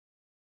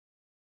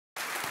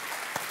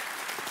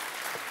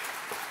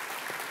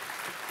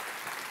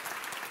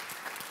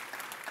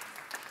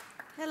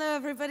Hello,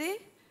 everybody.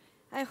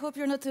 I hope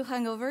you're not too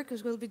hungover,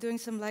 because we'll be doing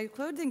some live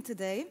coding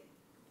today.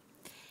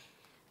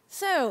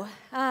 So,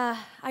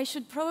 I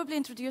should probably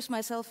introduce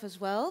myself as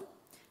well.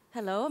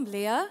 Hello, I'm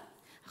Lea. I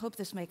hope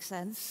this makes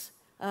sense.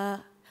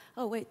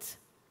 Oh, wait.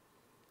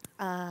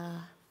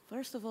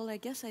 First of all, I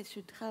guess I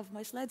should have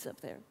my slides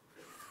up there.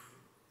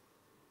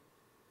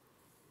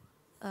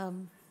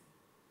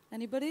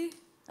 Anybody?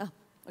 Oh,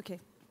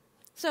 OK.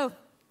 So,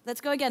 let's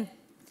go again.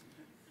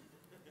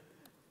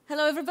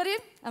 Hello, everybody.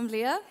 I'm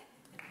Lea.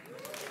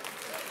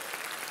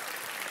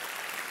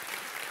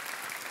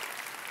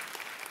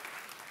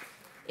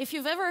 If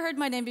you've ever heard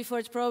my name before,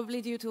 it's probably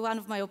due to one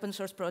of my open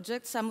source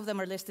projects. Some of them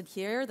are listed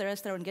here. The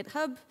rest are on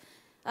GitHub.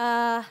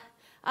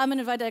 I'm an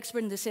invited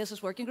expert in the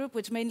CSS working group,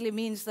 which mainly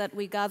means that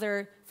we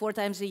gather 4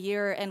 times a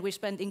year, and we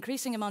spend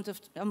increasing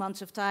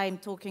amounts of time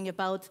talking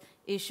about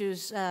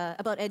issues,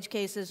 about edge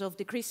cases of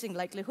decreasing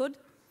likelihood.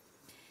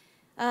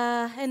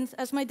 And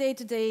as my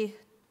day-to-day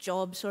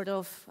job, sort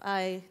of,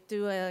 I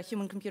do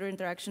human-computer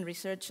interaction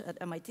research at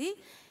MIT.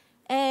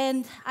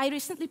 And I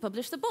recently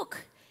published a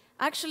book.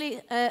 Actually,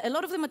 a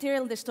lot of the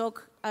material in this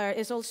talk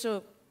is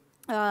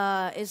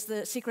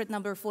the secret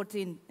number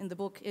 14 in the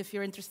book, if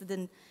you're interested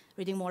in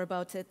reading more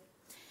about it.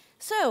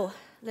 So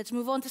let's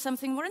move on to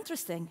something more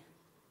interesting,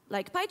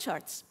 like pie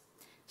charts.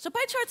 So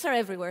pie charts are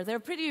everywhere. They're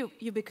pretty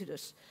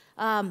ubiquitous.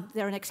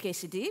 They're on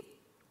XKCD.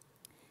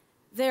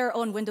 They're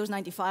on Windows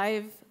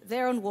 95.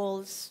 They're on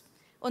walls,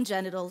 on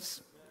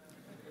genitals,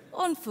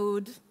 on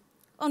food,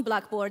 on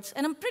blackboards,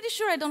 and I'm pretty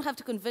sure I don't have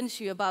to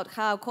convince you about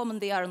how common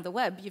they are on the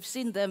web. You've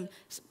seen them,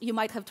 you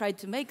might have tried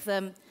to make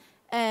them,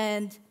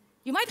 and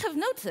you might have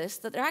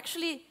noticed that they're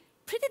actually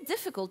pretty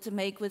difficult to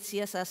make with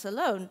CSS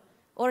alone,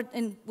 or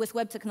with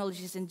web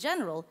technologies in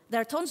general.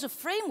 There are tons of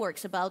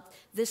frameworks about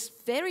this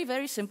very,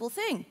 very simple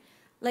thing.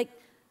 Like,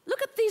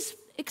 look at these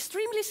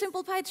extremely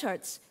simple pie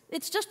charts.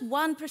 It's just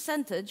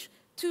 1%,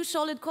 2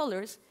 solid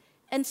colors,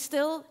 and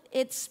still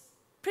it's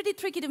pretty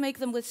tricky to make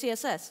them with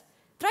CSS.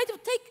 Try to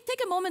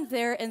take a moment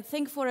there and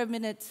think for a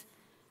minute,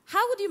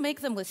 how would you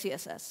make them with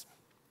CSS?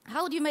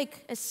 How would you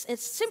make a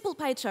simple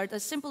pie chart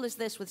as simple as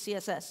this with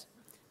CSS?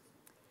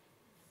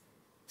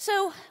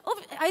 So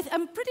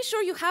I'm pretty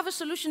sure you have a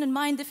solution in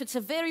mind if it's a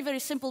very, very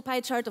simple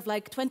pie chart of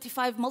like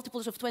 25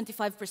 multiples of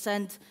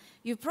 25%.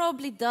 You've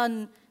probably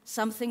done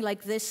something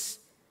like this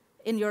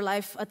in your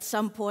life at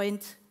some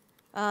point.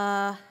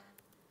 So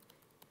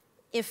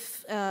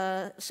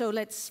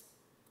let's...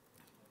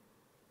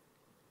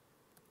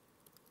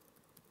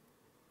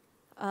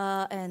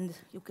 and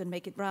you can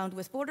make it round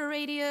with border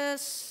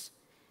radius,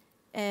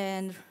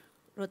 and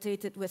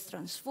rotate it with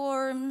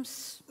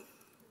transforms.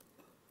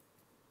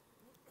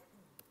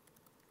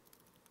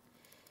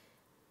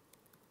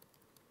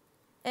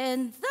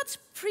 And that's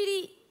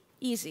pretty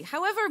easy.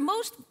 However,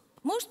 most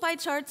pie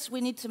charts we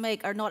need to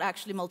make are not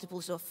actually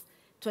multiples of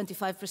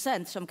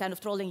 25%, so I'm kind of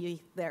trolling you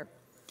there.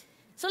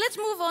 So let's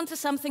move on to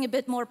something a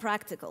bit more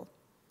practical.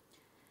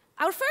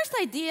 Our first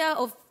idea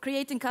of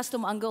creating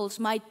custom angles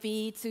might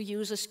be to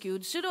use a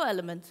skewed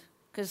pseudo-element,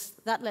 because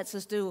that lets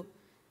us do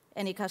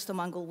any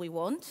custom angle we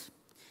want.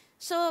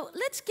 So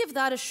let's give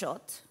that a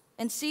shot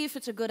and see if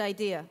it's a good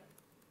idea.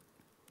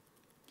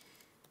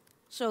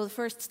 So the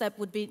first step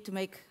would be to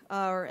make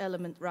our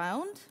element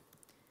round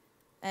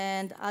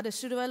and add a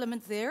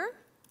pseudo-element there.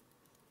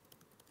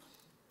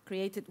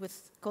 Create it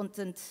with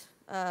content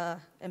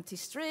empty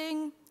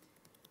string.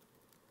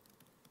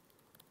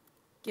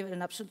 Give it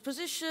an absolute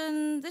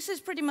position. This is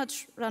pretty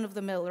much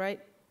run-of-the-mill, right?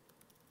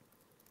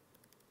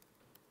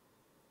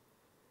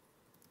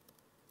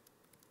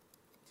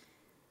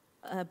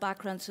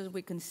 Background so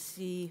we can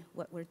see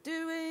what we're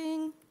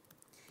doing.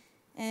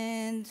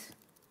 And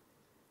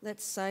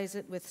let's size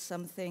it with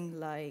something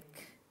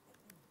like,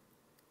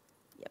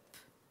 yep.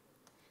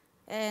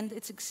 And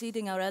it's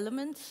exceeding our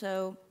element,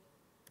 so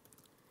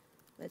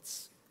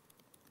let's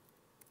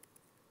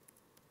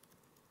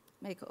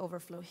make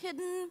overflow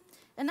hidden.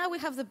 And now we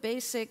have the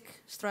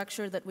basic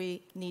structure that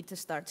we need to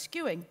start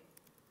skewing.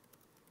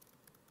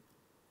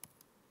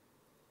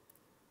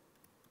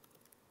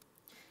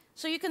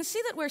 So you can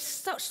see that we're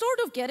sort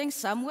of getting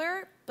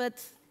somewhere,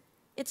 but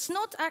it's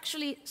not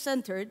actually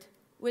centered,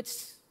 which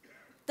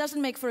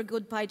doesn't make for a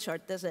good pie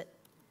chart, does it?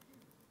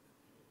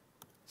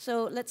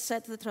 So let's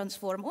set the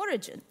transform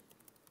origin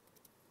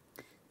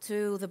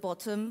to the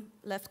bottom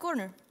left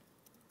corner.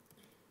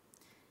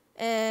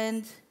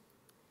 And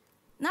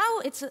now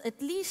it's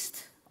at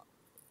least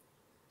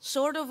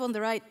sort of on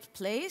the right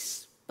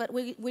place, but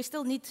we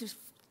still need to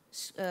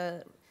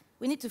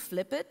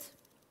flip it.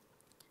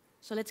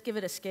 So let's give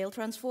it a scale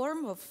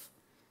transform of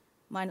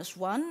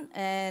 -1,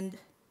 and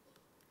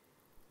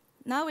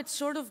now it's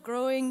sort of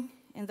growing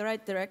in the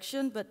right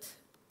direction, but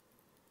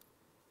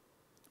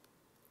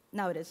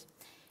now it is.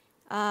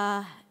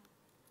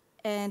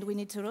 And we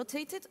need to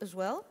rotate it as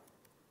well.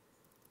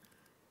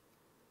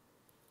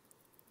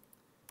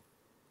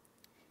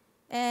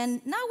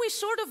 And now we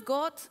sort of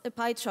got a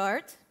pie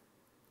chart.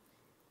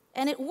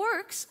 And it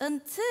works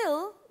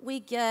until we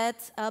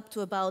get up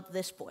to about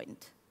this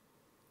point.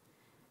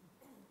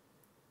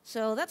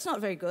 So that's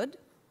not very good.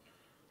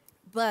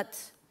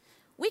 but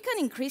we can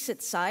increase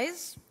its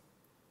size.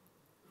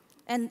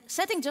 And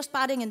setting just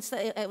padding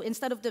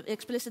instead of the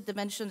explicit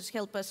dimensions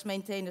help us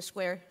maintain a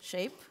square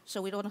shape,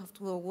 so we don't have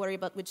to worry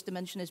about which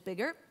dimension is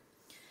bigger.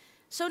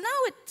 So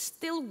now it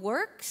still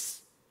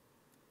works,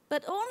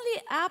 but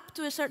only up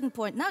to a certain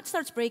point. Now it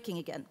starts breaking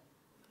again.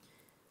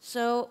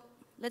 So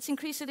let's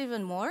increase it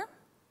even more.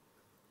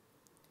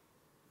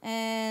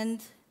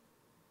 And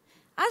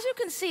as you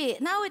can see,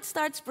 now it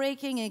starts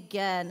breaking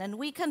again, and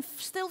we can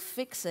still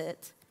fix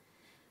it.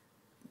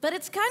 But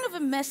it's kind of a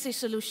messy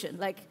solution.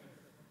 Like,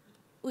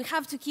 we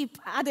have to keep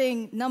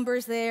adding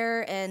numbers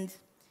there, and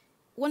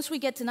once we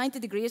get to 90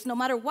 degrees, no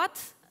matter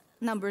what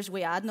numbers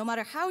we add, no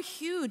matter how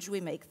huge we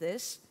make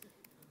this,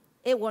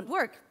 it won't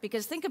work.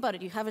 Because think about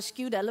it, you have a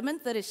skewed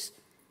element that is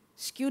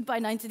skewed by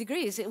 90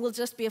 degrees. It will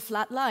just be a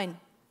flat line.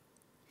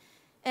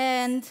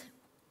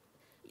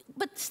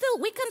 But still,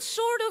 we can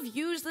sort of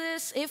use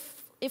this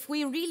if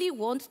we really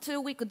want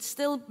to. We could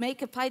still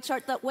make a pie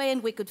chart that way,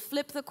 and we could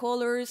flip the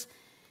colors.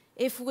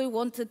 If we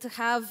wanted to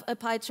have a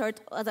pie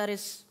chart that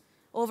is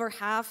over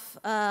half,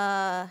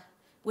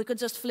 we could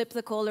just flip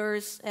the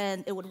colors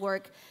and it would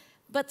work.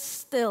 But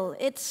still,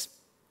 it's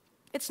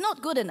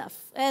not good enough.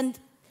 And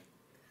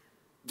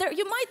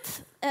we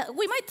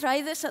might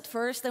try this at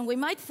first, and we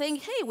might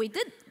think, hey, we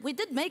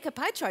did make a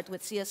pie chart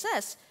with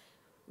CSS.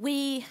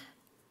 We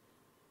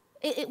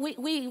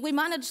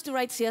managed to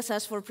write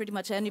CSS for pretty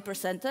much any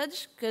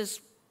percentage,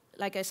 because,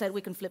 like I said, we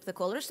can flip the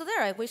colors. So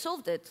there, we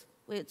solved it.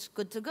 It's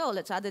good to go.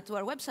 Let's add it to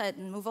our website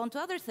and move on to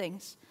other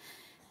things.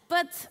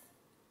 But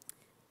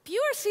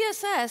pure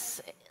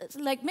CSS,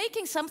 like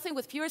making something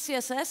with pure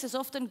CSS is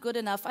often good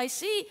enough. I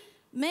see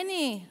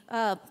many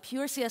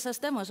pure CSS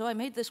demos. Oh, I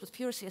made this with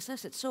pure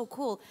CSS. It's so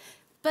cool.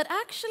 But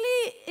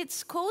actually,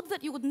 it's code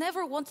that you would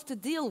never want to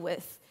deal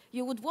with.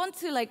 You would want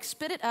to like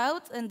spit it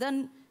out and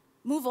then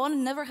move on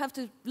and never have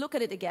to look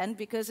at it again,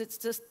 because it's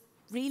just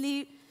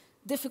really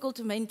difficult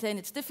to maintain.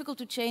 It's difficult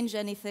to change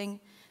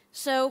anything.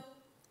 So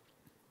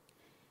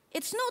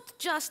it's not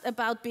just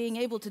about being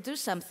able to do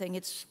something.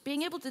 It's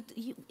being able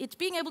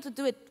to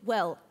do it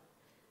well.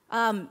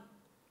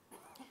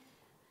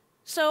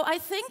 So I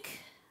think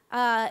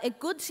a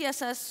good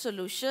CSS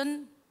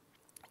solution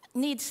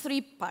needs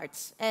 3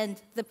 parts.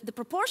 And the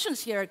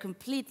proportions here are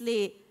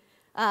completely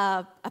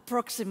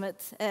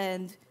approximate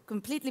and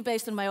completely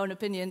based on my own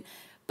opinion.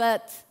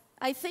 But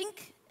I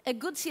think a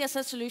good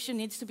CSS solution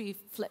needs to be,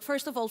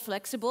 first of all,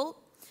 flexible,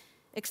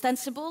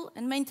 extensible,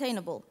 and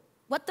maintainable.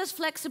 What does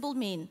flexible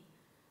mean?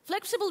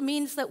 Flexible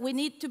means that we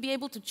need to be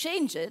able to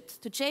change it,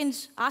 to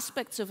change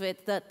aspects of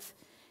it,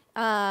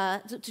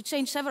 to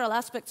change several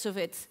aspects of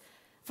it.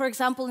 For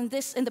example, in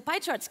the pie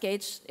charts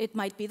case, it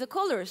might be the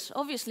colors.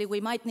 Obviously, we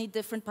might need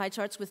different pie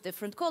charts with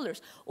different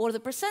colors. Or the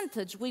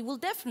percentage. We will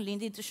definitely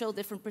need to show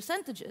different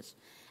percentages.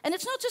 And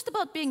it's not just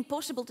about being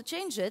possible to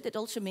change it. It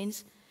also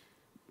means,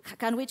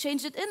 can we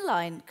change it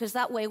inline? Because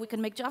that way we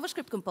can make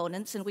JavaScript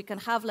components, and we can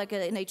have like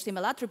an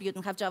HTML attribute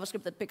and have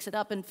JavaScript that picks it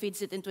up and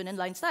feeds it into an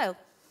inline style.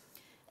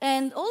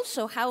 And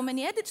also, how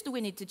many edits do we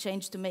need to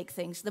change to make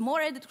things? The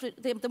more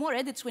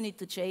edits we need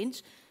to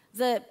change,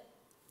 the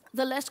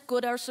less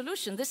good our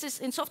solution. This is,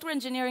 in software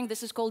engineering,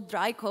 this is called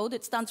dry code.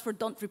 It stands for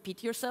don't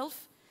repeat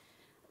yourself.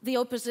 The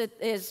opposite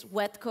is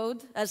wet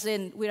code, as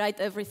in we write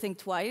everything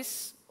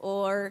twice,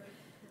 or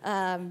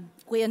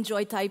we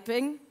enjoy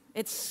typing.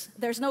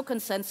 There's no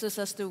consensus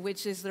as to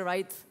which is the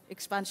right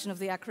expansion of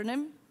the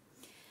acronym.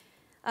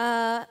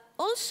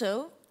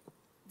 Also,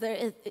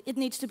 it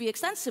needs to be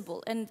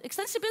extensible. And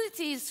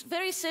extensibility is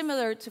very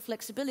similar to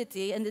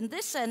flexibility. And in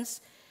this sense,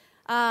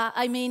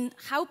 I mean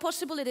how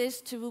possible it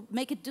is to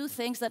make it do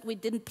things that we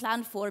didn't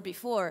plan for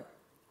before.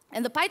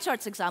 In the pie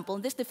charts example,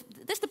 and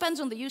this depends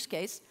on the use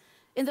case.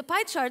 In the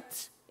pie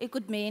charts, it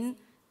could mean,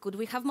 could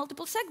we have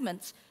multiple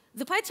segments?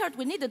 The pie chart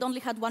we needed only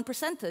had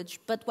 1%,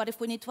 but what if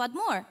we need to add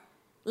more?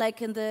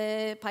 Like in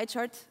the pie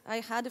chart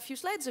I had a few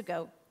slides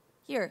ago.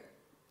 Here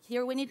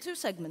we need 2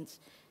 segments.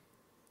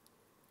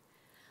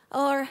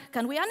 Or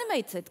can we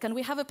animate it? Can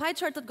we have a pie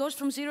chart that goes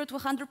from 0 to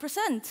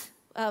 100%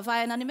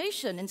 via an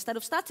animation instead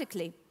of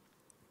statically?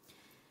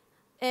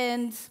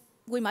 And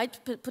we might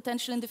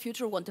potentially in the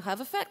future want to have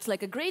effects,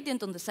 like a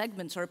gradient on the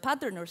segments or a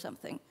pattern or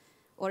something,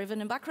 or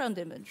even a background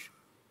image.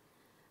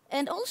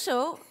 And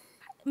also,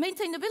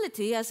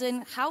 maintainability, as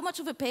in how much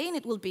of a pain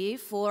it will be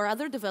for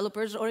other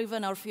developers or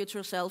even our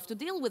future self to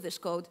deal with this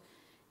code.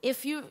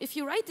 If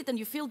you write it and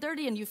you feel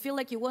dirty and you feel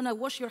like you want to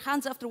wash your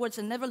hands afterwards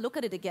and never look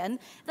at it again,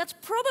 that's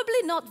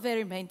probably not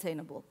very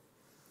maintainable.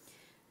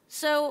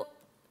 So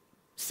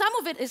some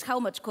of it is how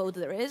much code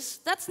there is.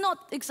 That's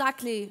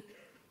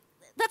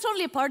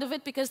only a part of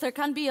it, because there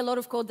can be a lot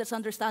of code that's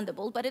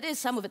understandable, but it is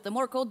some of it. The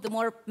more code, the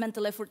more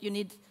mental effort you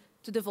need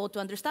to devote to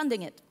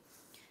understanding it.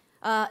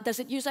 Does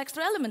it use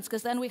extra elements?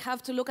 Because then we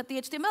have to look at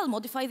the HTML,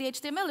 modify the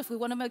HTML. If we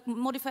want to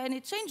modify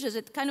any changes,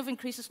 it kind of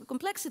increases the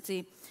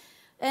complexity.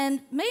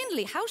 And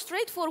mainly, how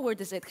straightforward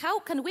is it? How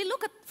can we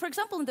look at, for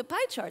example, in the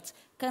pie charts,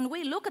 can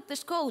we look at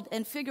this code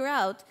and figure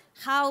out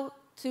how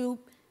to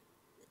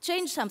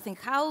change something,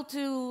 how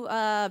to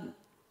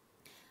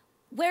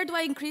where do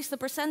I increase the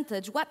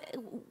percentage?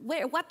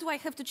 What do I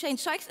have to change?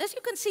 So as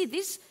you can see,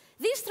 these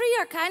three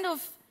are kind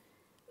of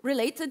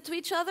related to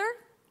each other.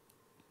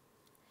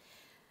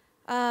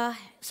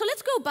 So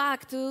let's go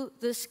back to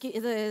the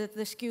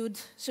skewed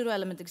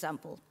pseudo-element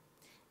example.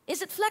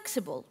 Is it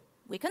flexible?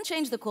 We can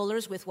change the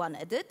colors with one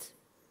edit.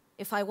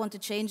 If I want to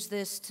change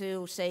this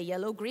to, say,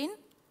 yellow-green,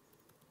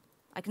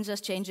 I can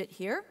just change it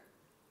here.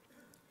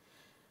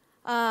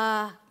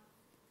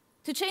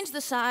 To change the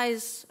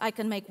size, I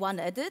can make one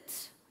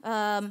edit.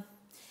 But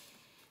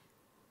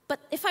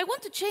if I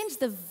want to change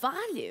the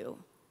value,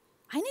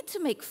 I need to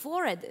make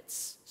 4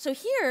 edits. So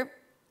here,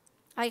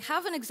 I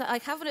have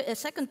a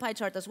second pie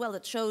chart as well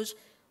that shows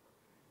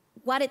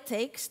what it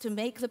takes to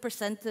make the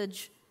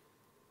percentage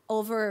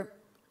over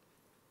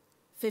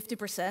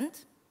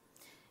 50%.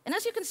 And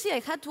as you can see,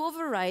 I had to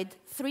override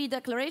 3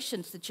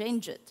 declarations to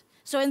change it.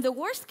 So in the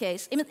worst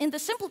case, in the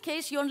simple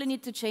case, you only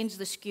need to change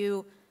the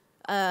skew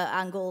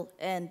angle,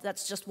 and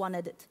that's just one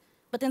edit.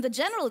 But in the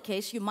general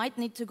case, you might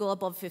need to go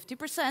above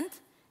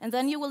 50%, and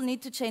then you will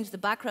need to change the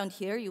background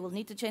here, you will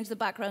need to change the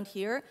background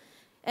here,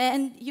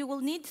 and you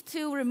will need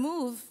to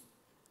remove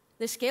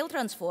the scale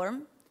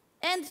transform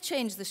and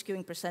change the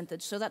skewing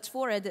percentage. So that's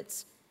 4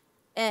 edits,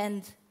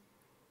 and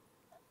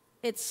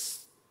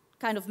it's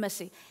kind of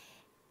messy.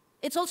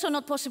 It's also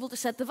not possible to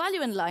set the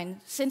value in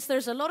line. Since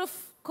there's a lot of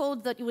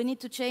code that we need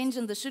to change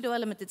in the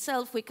pseudo-element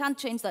itself, we can't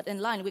change that in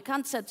line. We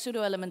can't set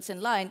pseudo-elements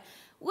in line.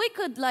 We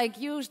could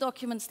use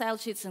document style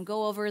sheets and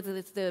go over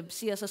the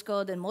CSS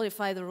code and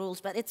modify the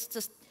rules, but it's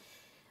just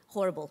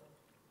horrible.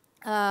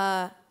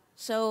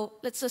 So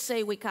let's just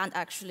say we can't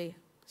actually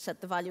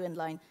set the value in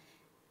line.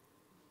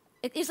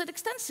 Is it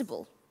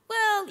extensible?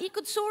 Well, you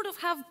could sort of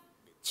have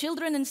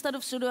children instead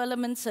of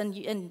pseudo-elements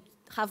and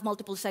have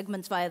multiple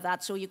segments via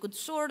that, so you could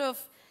sort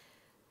of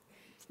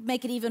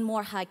make it even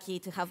more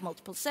hacky to have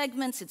multiple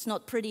segments. It's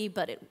not pretty,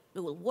 but it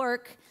will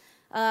work.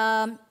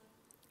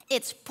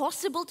 It's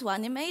possible to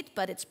animate,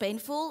 but it's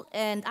painful.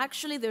 And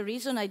actually, the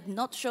reason I'm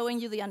not showing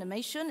you the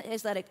animation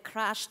is that it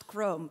crashed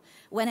Chrome.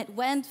 When it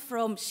went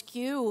from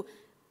skew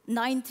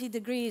 90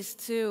 degrees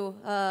to...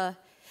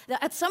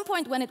 at some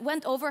point, when it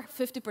went over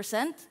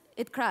 50%,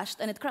 it crashed,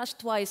 and it crashed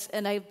twice.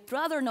 And I'd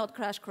rather not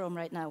crash Chrome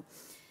right now.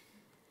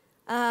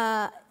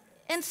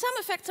 And some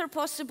effects are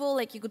possible.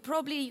 Like you could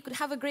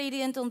have a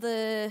gradient on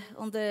the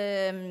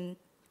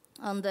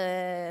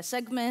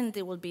segment.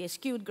 It will be a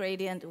skewed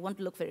gradient. It won't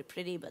look very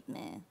pretty, but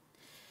meh.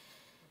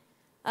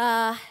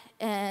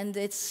 And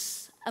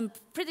I'm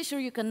pretty sure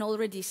you can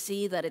already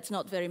see that it's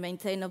not very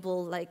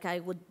maintainable. Like I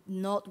would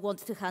not want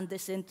to hand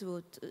this in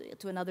to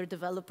another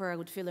developer. I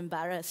would feel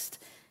embarrassed.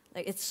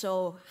 Like it's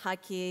so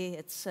hacky.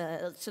 It's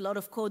a lot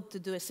of code to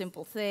do a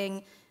simple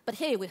thing. But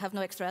hey, we have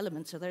no extra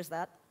elements, so there's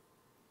that.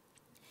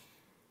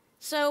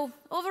 So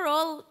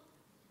overall,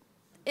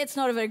 it's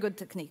not a very good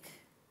technique.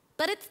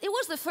 But it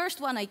was the first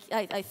one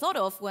I thought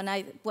of when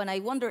I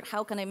wondered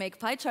how can I make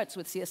pie charts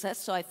with CSS,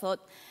 so I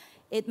thought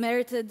it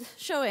merited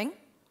showing.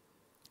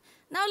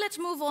 Now let's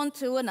move on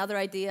to another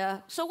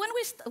idea. So when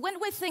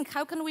we think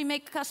how can we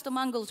make custom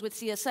angles with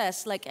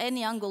CSS, like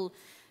any angle,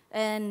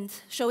 and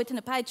show it in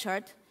a pie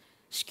chart,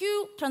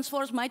 skew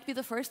transforms might be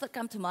the first that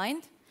come to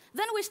mind.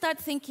 Then we start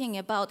thinking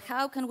about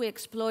how can we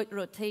exploit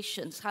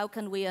rotations, how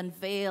can we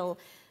unveil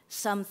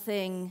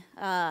something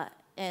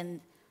and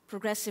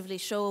progressively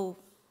show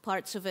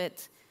parts of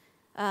it.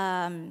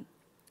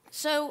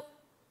 So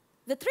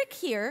the trick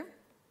here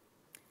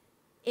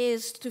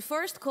is to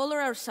first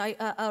color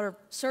our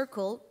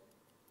circle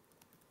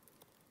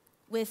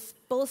with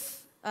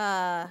both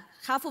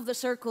half of the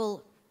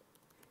circle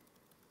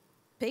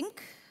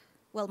pink,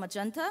 well,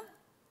 magenta,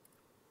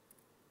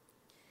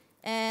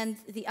 and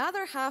the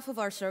other half of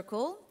our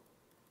circle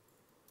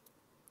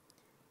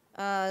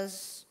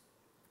as...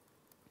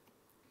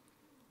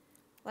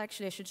 Well,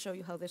 actually, I should show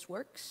you how this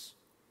works.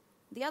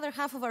 The other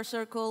half of our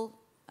circle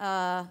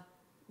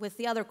with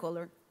the other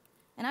color.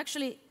 And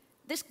actually,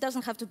 this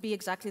doesn't have to be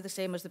exactly the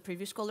same as the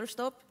previous color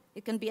stop.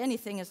 It can be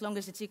anything as long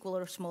as it's equal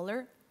or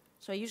smaller.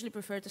 So I usually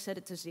prefer to set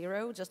it to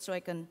 0, just so I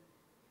can,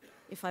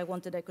 if I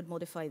wanted, I could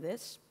modify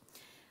this.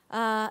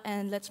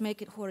 And let's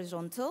make it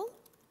horizontal.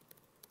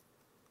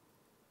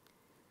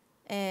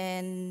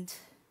 And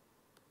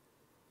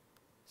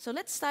so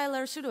let's style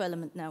our pseudo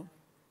element now.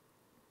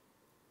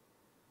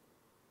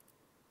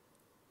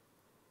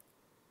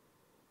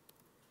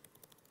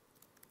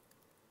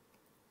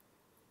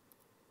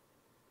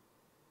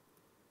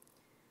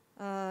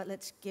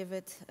 Let's give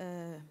it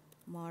a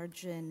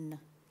margin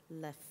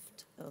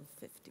left of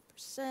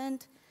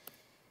 50%.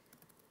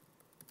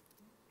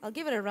 I'll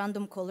give it a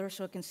random color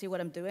so I can see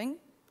what I'm doing,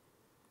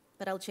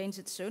 but I'll change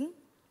it soon.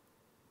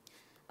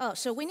 Oh,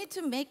 so we need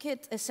to make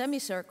it a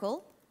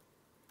semicircle.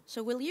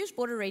 So we'll use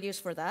border radius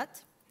for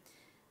that.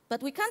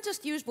 But we can't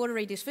just use border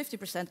radius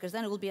 50% because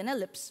then it will be an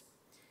ellipse.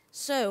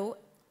 So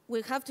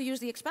we'll have to use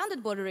the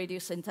expanded border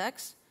radius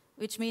syntax,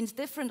 which means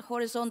different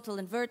horizontal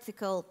and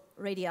vertical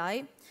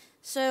radii.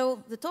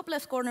 So the top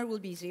left corner will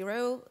be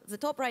 0. The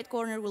top right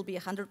corner will be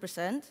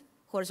 100%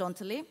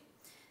 horizontally.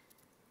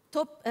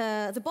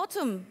 The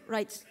bottom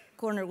right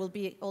corner will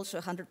be also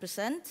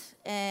 100%,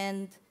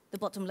 and the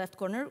bottom left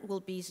corner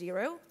will be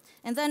 0.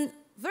 And then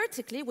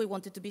vertically, we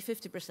want it to be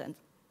 50%.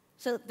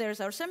 So there's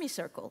our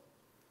semicircle.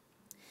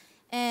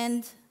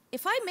 And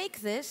if I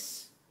make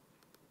this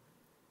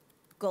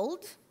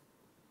gold,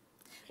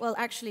 well,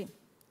 actually,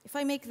 if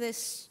I make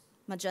this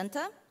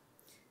magenta,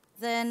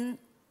 then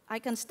I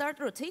can start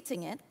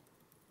rotating it.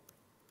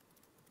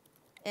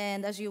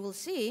 And as you will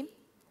see,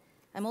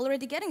 I'm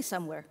already getting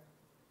somewhere.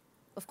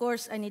 Of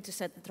course, I need to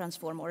set the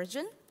transform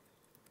origin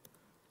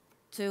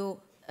to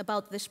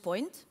about this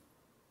point.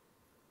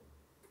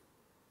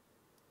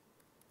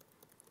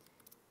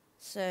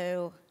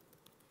 So,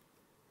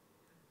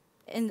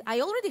 and I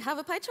already have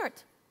a pie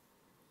chart.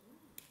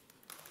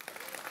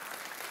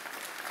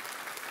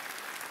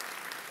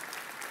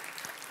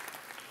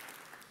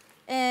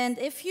 And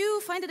if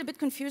you find it a bit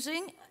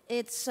confusing,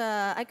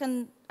 I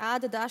can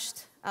add a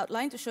dashed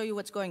outline to show you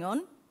what's going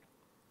on.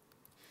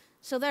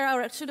 So there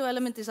our pseudo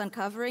element is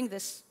uncovering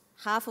this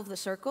half of the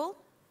circle.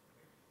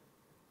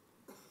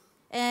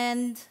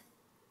 And,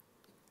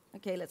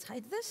 okay, let's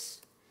hide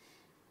this.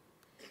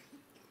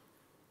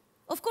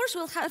 Of course,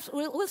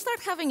 we'll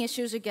start having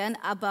issues again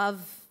above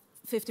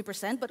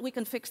 50%, but we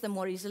can fix them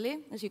more easily,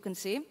 as you can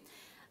see.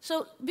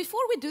 So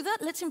before we do that,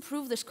 let's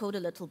improve this code a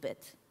little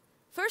bit.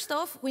 First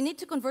off, we need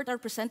to convert our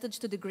percentage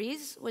to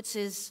degrees, which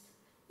is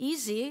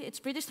easy. It's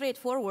pretty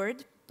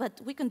straightforward,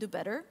 but we can do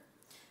better.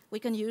 We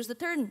can use the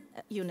turn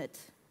unit,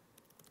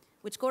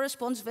 which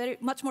corresponds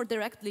much more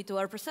directly to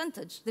our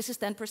percentage. This is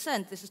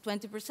 10%, this is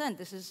 20%,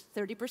 this is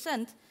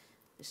 30%,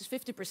 this is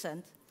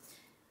 50%.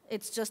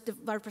 It's just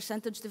our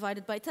percentage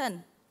divided by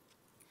 10.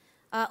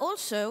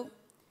 Also,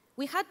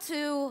 we had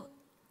to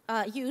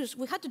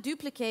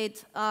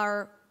duplicate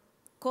our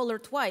color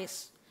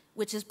twice,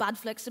 which is bad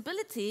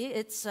flexibility.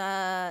 It's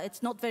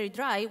not very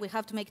dry. We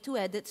have to make 2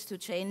 edits to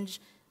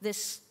change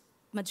this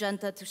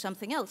magenta to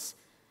something else.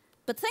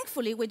 But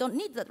thankfully, we don't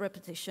need that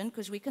repetition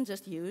because we can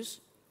just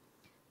use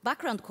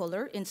background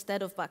color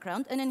instead of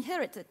background and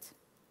inherit it.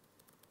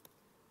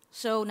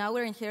 So now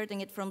we're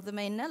inheriting it from the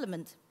main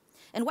element.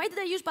 And why did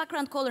I use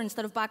background color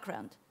instead of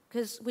background?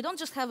 Because we don't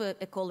just have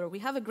a color, we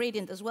have a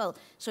gradient as well.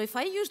 So if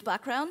I used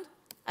background,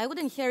 I would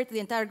inherit the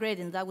entire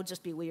gradient. That would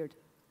just be weird.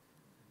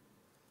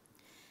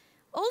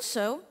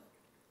 Also,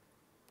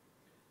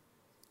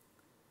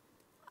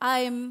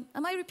 am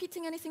I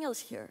repeating anything else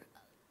here?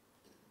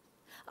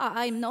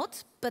 I'm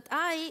not, but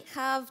I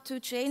have to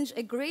change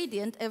a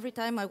gradient every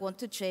time I want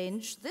to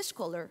change this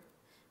color,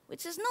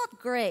 which is not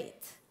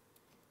great.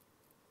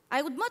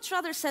 I would much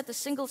rather set a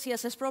single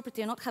CSS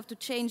property and not have to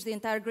change the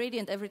entire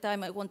gradient every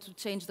time I want to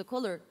change the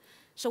color.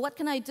 So what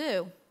can I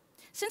do?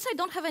 Since I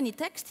don't have any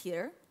text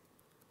here,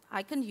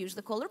 I can use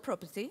the color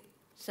property,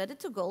 set it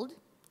to gold,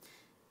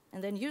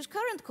 and then use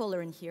current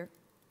color in here,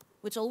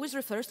 which always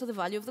refers to the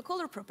value of the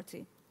color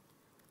property.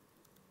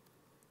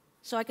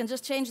 So I can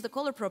just change the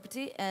color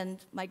property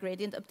and my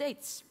gradient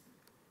updates.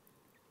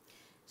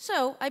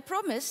 So I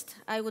promised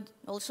I would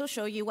also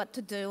show you what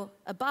to do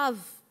above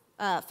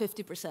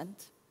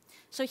 50%.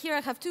 So here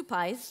I have 2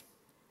 pies.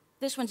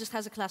 This one just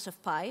has a class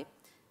of pi.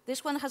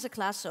 This one has a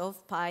class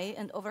of pi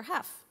and over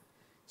half.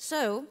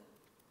 So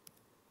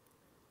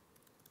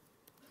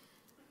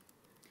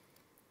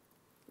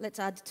let's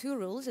add 2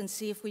 rules and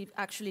see if we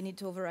actually need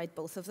to override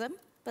both of them.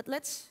 But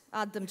let's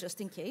add them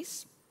just in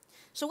case.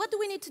 So what do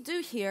we need to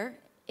do here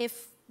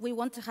if we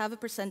want to have a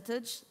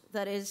percentage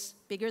that is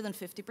bigger than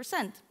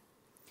 50%?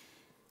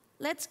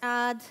 Let's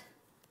add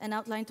an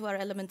outline to our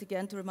element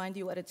again to remind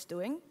you what it's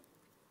doing.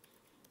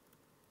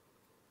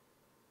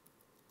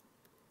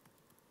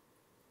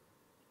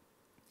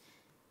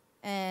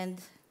 And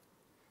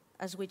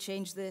as we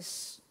change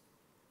this,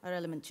 our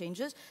element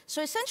changes.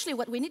 So essentially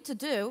what we need to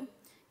do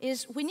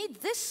is we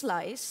need this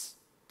slice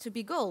to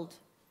be gold.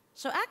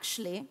 So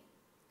actually,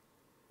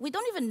 we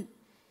don't even,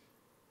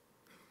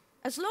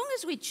 as long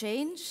as we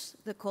change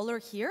the color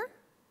here,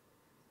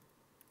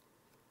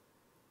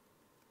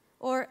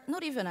 or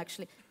not even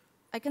actually,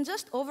 I can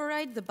just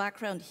override the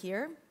background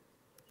here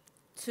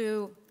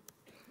to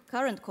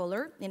current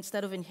color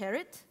instead of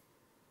inherit,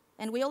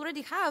 and we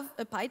already have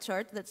a pie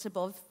chart that's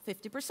above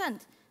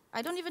 50%.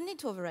 I don't even need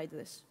to override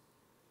this.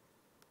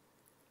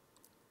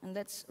 And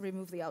let's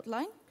remove the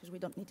outline, because we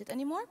don't need it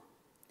anymore.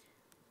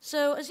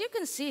 So as you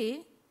can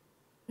see,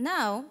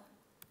 now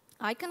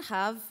I can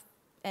have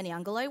any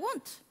angle I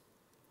want.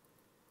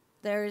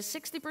 There is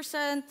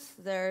 60%,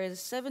 there is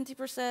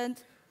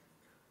 70%,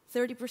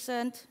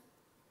 30%.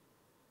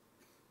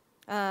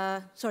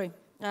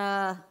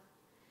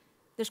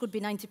 This would be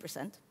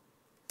 90%.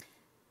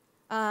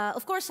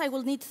 Of course, I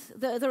will need,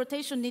 the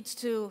rotation needs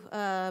to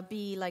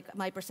be like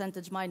my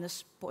percentage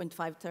minus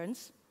 0.5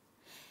 turns.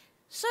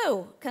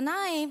 So, can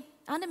I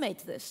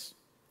animate this?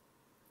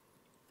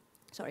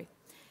 Sorry.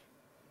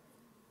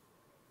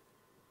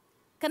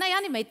 Can I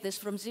animate this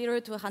from 0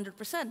 to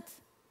 100%?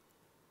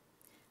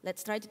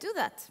 Let's try to do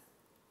that.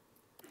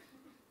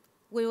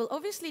 We will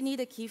obviously need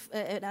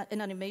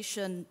an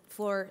animation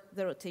for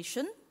the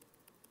rotation.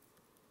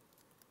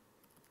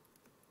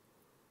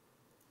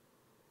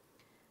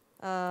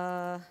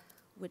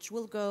 which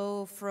will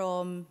go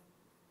from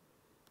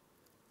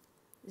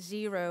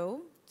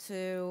 0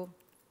 to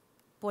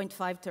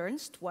 0.5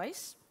 turns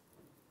twice.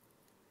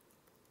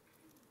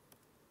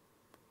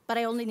 But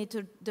I only need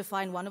to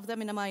define one of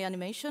them in my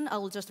animation. I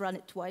will just run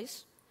it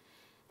twice.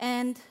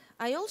 And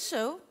I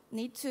also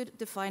need to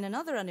define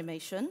another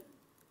animation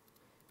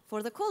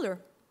for the color,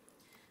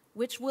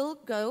 which will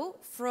go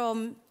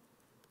from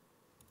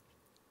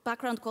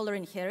background color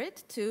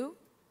inherit to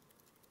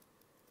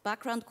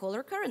background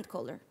color current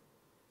color.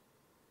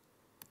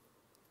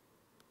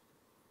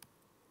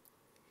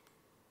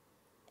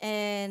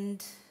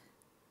 And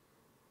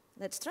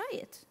let's try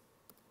it.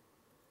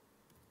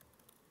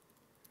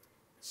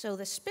 So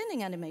the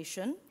spinning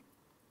animation,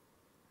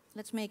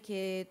 let's make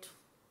it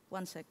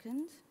 1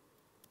 second.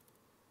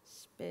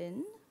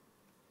 Spin,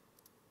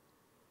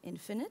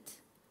 infinite.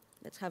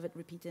 Let's have it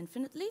repeat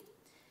infinitely.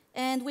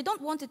 And we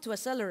don't want it to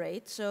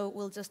accelerate, so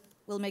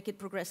we'll make it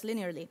progress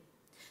linearly.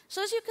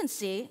 So as you can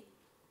see,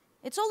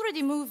 it's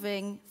already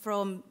moving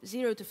from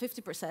 0 to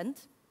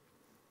 50%.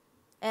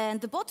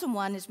 And the bottom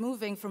one is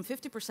moving from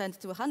 50%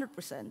 to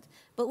 100%.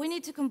 But we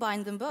need to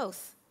combine them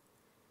both.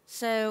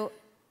 So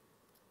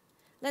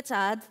let's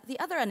add the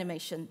other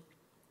animation.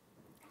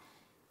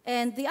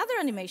 And the other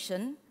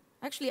animation,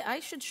 actually, I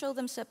should show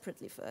them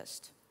separately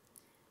first.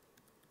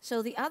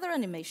 So the other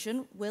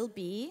animation will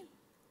be,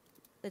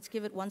 let's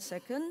give it 1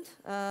 second.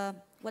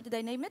 What did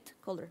I name it?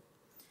 Color.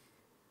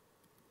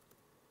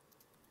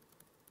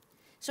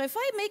 So if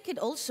I make it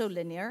also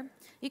linear,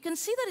 you can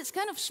see that it's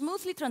kind of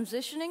smoothly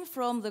transitioning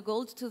from the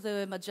gold to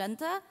the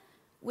magenta,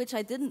 which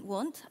I didn't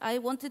want. I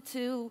wanted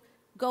to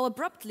go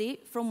abruptly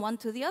from one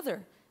to the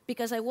other,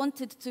 because I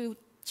wanted to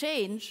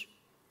change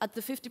at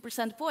the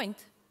 50%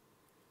 point.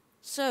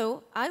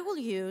 So I will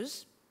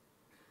use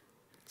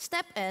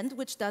step end,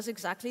 which does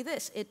exactly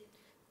this. It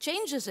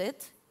changes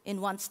it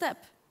in one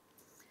step.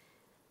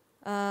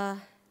 Yeah,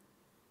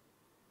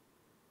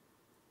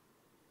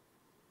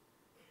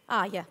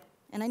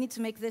 and I need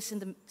to make this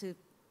to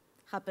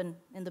happen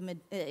in the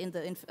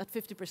at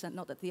 50%,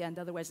 not at the end.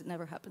 Otherwise, it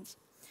never happens.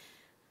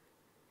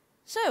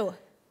 So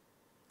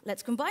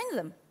let's combine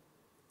them.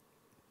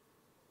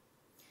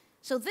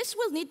 So this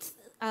will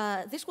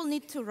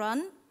need to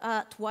run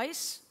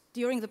twice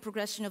during the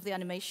progression of the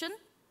animation.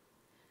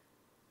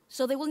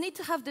 So they will need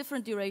to have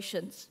different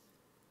durations.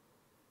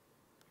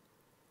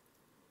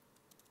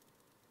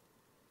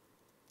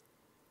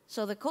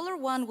 So the color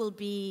one will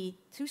be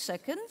 2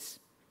 seconds,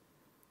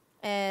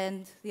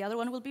 and the other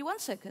one will be 1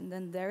 second.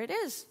 And there it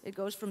is. It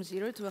goes from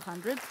 0 to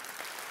 100.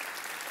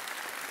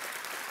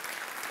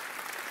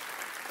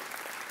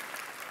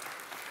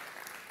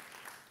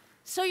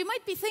 So you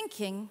might be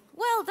thinking,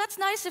 well, that's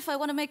nice if I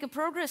want to make a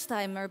progress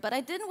timer, but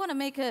I didn't want to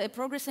make a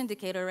progress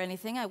indicator or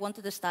anything. I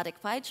wanted a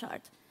static pie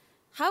chart.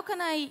 How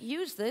can I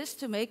use this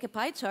to make a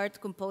pie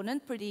chart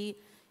component pretty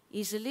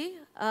easily?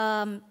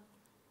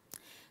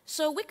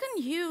 So we can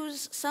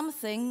use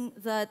something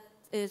that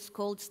is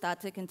called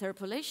static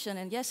interpolation.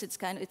 And yes,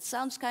 it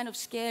sounds kind of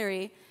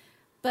scary,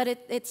 but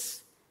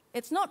it's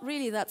not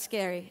really that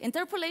scary.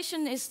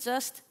 Interpolation is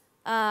just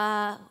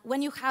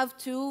when you have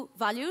two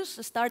values,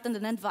 a start and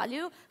an end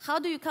value, how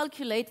do you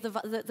calculate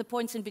the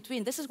points in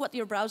between? This is what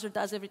your browser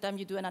does every time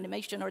you do an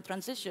animation or a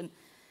transition.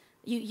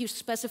 You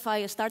specify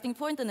a starting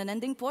point and an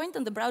ending point,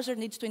 and the browser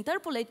needs to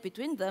interpolate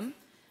between them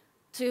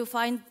to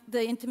find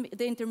the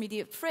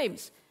intermediate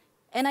frames.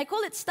 And I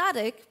call it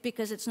static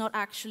because it's not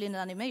actually an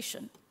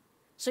animation.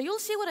 So you'll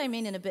see what I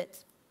mean in a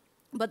bit.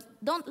 But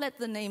don't let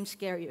the name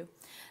scare you.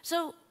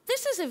 So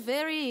this is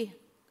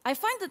I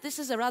find that this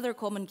is a rather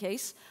common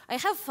case. I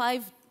have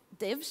 5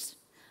 divs.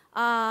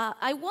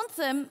 I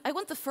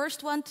want the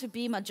first one to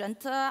be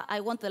magenta.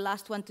 I want the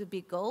last one to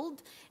be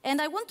gold. And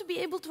I want to be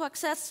able to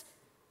access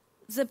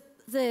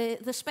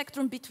the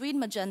spectrum between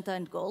magenta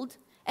and gold.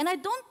 And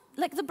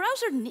the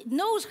browser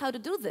knows how to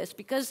do this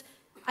because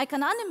I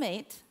can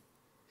animate.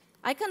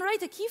 I can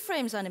write a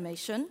keyframes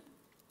animation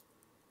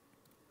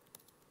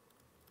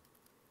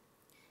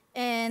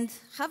and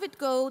have it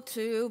go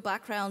to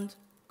background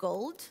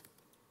gold.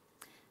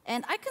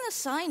 And I can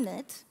assign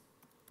it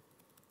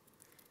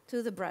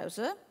to the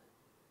browser.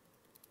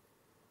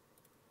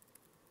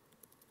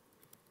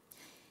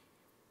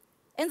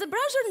 And the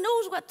browser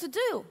knows what to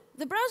do.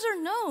 The browser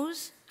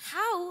knows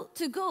how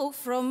to go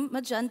from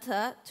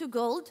magenta to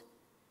gold,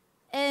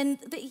 and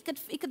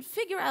it could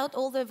figure out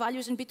all the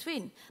values in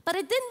between. But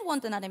I didn't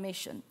want an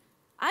animation.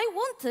 I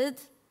wanted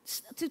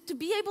to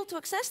be able to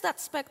access that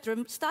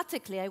spectrum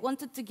statically. I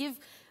wanted to give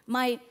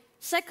my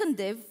second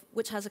div,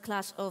 which has a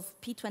class of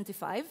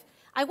P25,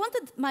 I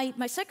wanted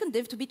my second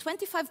div to be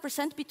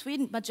 25%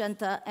 between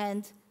magenta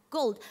and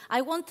gold.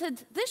 I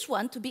wanted this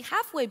one to be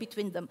halfway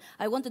between them.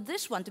 I wanted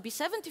this one to be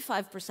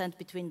 75%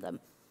 between them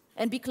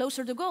and be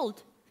closer to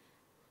gold.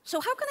 So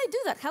how can I do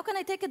that? How can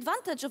I take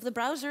advantage of the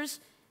browser's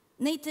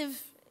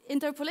native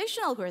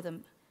interpolation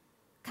algorithm?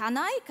 Can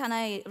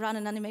I run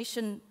an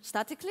animation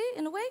statically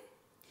in a way?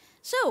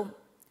 So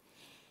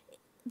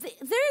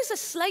there is a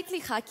slightly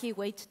hacky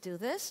way to do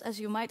this, as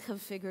you might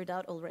have figured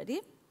out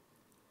already.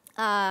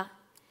 I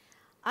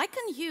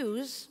can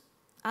use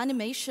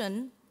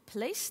animation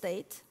play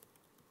state.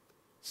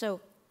 So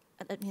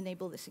let me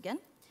enable this again.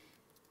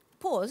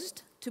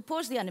 Paused, to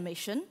pause the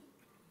animation.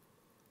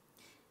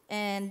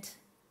 And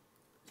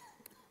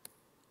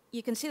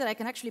you can see that I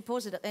can actually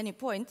pause it at any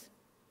point,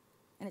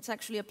 and it's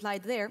actually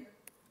applied there.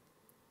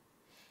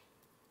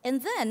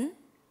 And then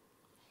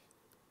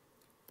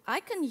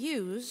I can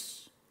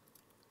use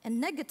a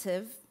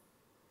negative.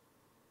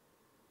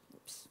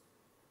 Oops.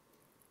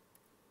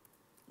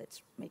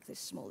 Let's make this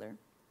smaller.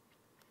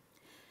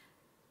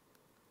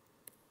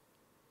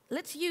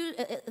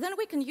 Then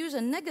we can use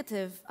a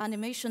negative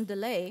animation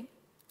delay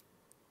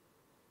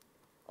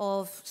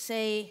of,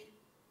 say,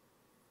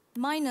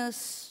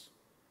 minus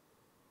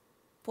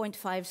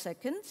 0.5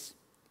 seconds.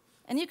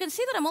 And you can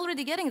see that I'm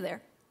already getting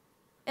there.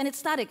 And it's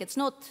static, it's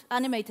not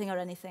animating or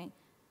anything.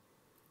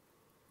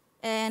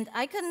 And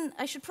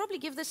I should probably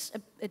give this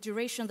a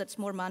duration that's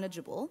more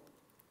manageable,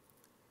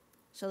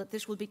 so that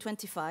this will be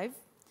 25.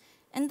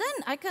 And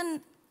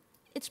then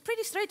it's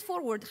pretty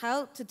straightforward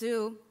how to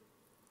do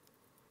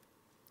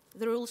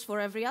the rules for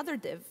every other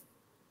div.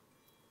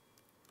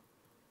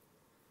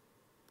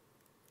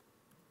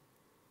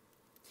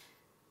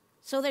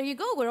 So there you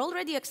go, we're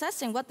already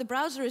accessing what the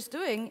browser is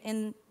doing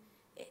in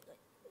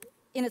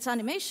its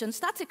animation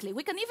statically.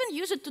 We can even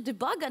use it to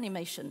debug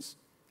animations.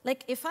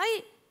 Like if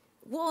I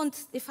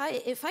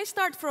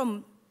start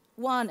from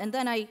 1 and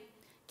then I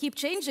keep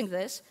changing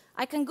this,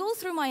 I can go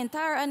through my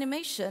entire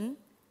animation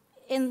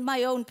in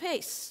my own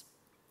pace.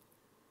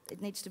 It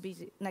needs to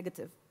be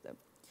negative, though.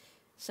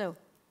 So,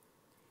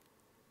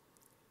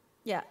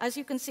 yeah, as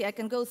you can see, I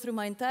can go through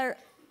my entire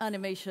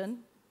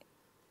animation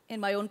in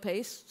my own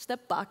pace,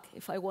 step back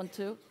if I want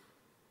to,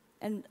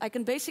 and I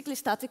can basically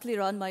statically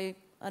run my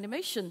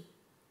animation.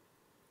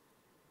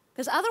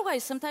 Because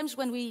otherwise, sometimes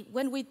when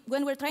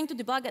we're trying to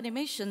debug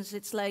animations,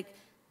 it's like,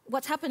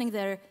 what's happening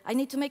there? I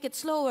need to make it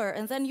slower,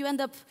 and then you end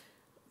up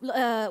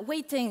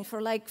waiting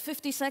for like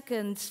 50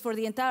 seconds for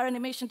the entire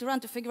animation to run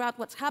to figure out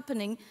what's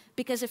happening,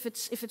 because if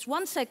it's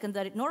 1 second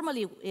that it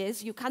normally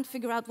is, you can't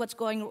figure out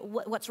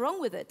what's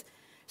wrong with it.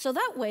 So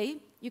that way,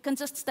 you can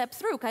just step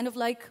through, kind of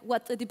like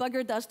what the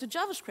debugger does to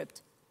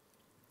JavaScript.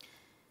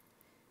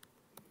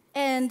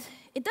 And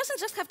it doesn't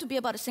just have to be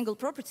about a single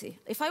property.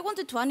 If I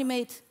wanted to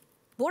animate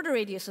border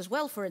radius as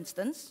well, for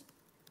instance,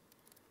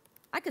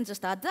 I can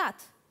just add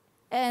that.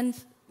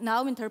 And now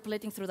I'm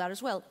interpolating through that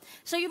as well.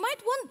 So you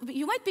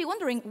might be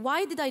wondering,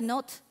 why did I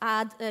not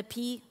add a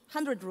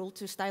P100 rule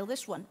to style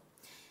this one?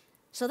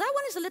 So that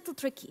one is a little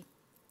tricky.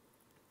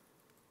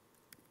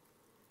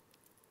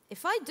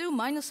 If I do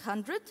minus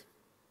 100,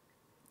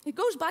 it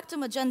goes back to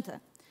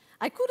magenta.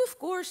 I could, of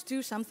course,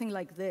 do something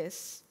like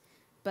this,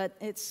 but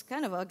it's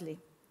kind of ugly.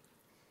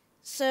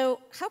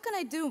 So how can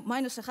I do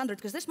minus 100?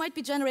 Because this might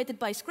be generated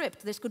by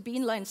script. This could be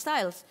inline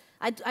styles.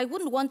 I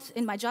wouldn't want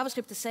in my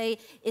JavaScript to say,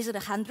 is it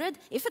 100?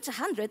 If it's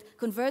 100,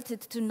 convert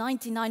it to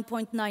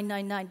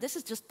 99.999. This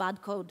is just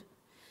bad code.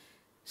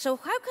 So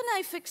how can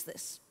I fix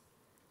this?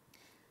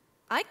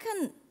 I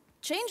can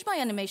change my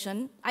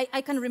animation.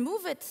 I can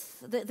remove it,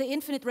 the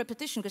infinite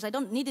repetition, because I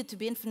don't need it to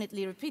be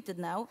infinitely repeated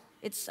now.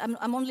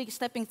 I'm only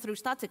stepping through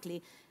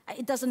statically.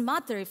 It doesn't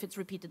matter if it's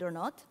repeated or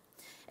not.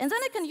 And then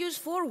I can use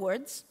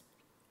forwards,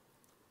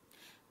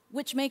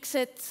 which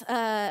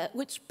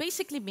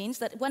basically means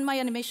that when my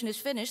animation is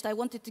finished, I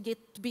want it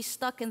to be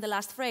stuck in the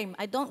last frame.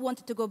 I don't want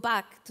it to go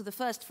back to the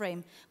first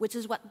frame, which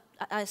is what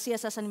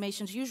CSS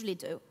animations usually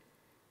do.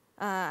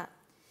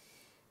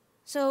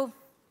 So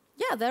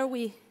yeah, there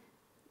we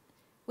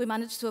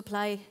managed to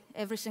apply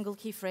every single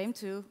keyframe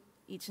to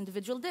each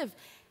individual div.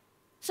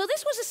 So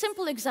this was a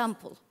simple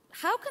example.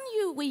 How can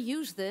we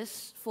use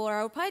this for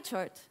our pie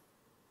chart?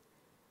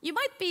 You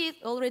might be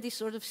already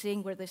sort of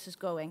seeing where this is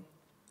going.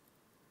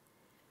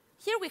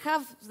 Here we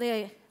have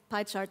the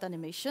pie chart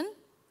animation.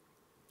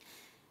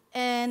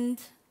 And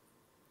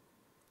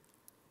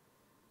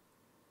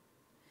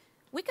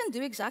we can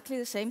do exactly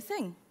the same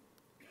thing.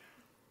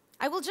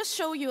 I will just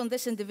show you on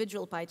this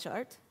individual pie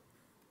chart.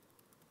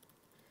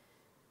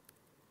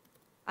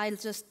 I'll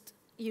just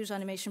use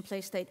animation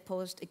play state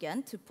paused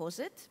again to pause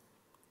it.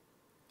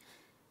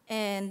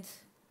 And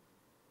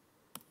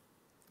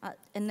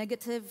a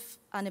negative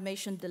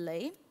animation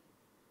delay.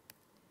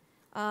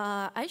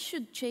 I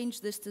should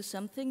change this to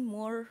something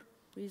more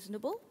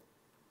reasonable.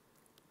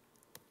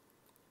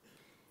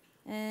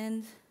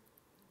 And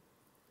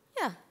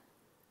yeah.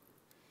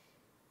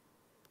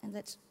 And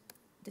let's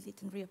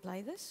delete and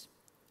reapply this.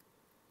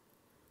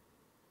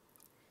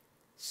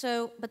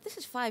 So, but this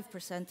is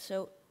 5%,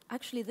 so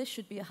actually this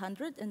should be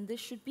 100 and this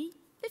should be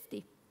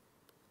 50.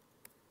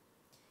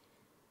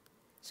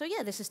 So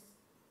yeah, this is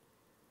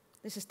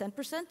 10%,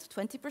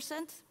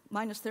 20%,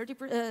 minus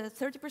 30%,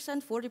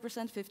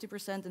 40%,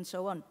 50%, and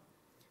so on.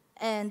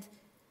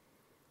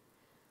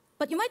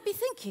 But you might be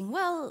thinking,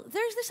 well,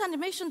 there's this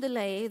animation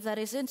delay that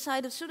is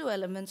inside a pseudo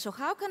element, so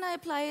how can I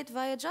apply it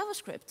via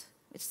JavaScript?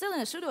 It's still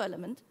in a pseudo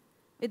element.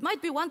 It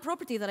might be one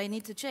property that I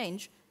need to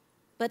change,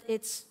 but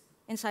it's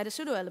inside a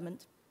pseudo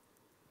element.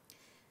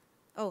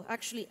 Oh,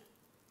 actually,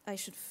 I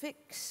should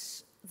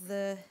fix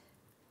the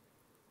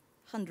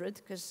 100,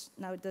 because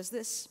now it does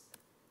this.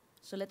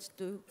 So let's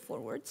do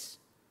forwards,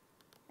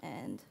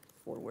 and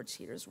forwards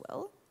here as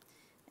well.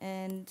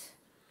 And,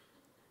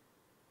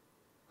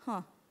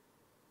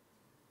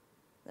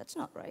 that's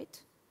not right.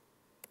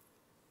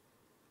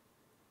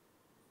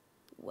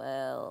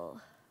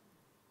 Well,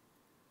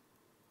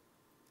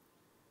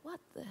 what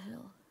the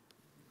hell?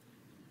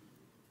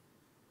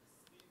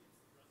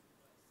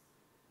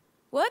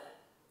 What?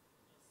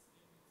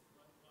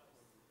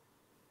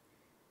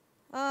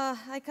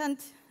 I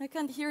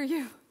can't hear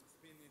you.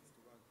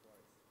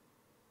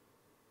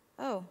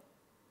 Oh.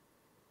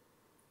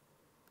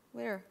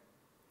 Where?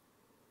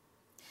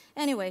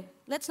 Anyway,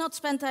 let's not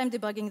spend time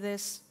debugging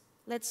this.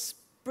 Let's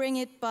bring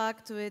it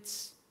back to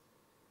its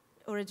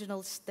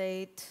original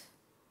state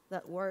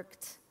that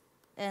worked,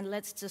 and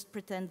let's just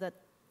pretend that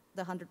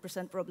the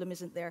 100% problem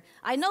isn't there.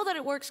 I know that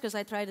it works because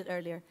I tried it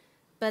earlier,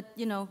 but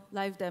you know,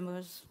 live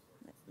demos,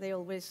 they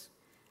always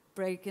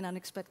break in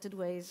unexpected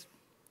ways.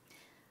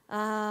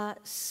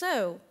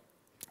 So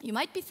you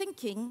might be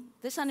thinking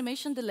this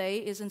animation delay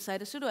is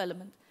inside a pseudo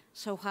element.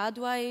 So how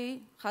do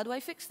I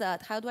fix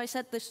that? How do I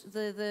set this,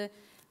 the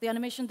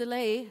animation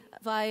delay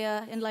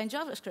via inline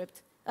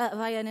JavaScript,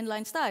 via an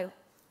inline style,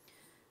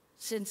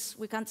 since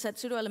we can't set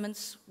pseudo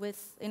elements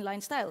with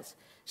inline styles?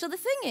 So the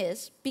thing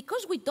is,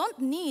 because we don't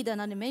need an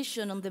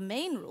animation on the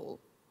main rule,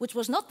 which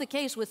was not the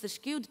case with the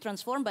skewed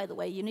transform, by the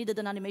way, you needed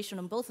an animation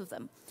on both of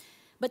them.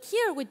 But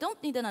here, we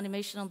don't need an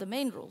animation on the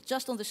main rule,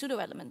 just on the pseudo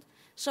element.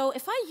 So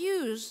if I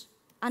use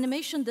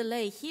animation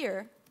delay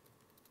here,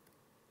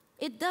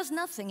 it does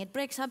nothing. It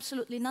breaks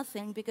absolutely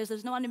nothing because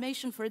there's no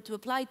animation for it to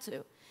apply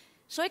to.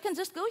 So I can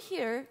just go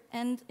here,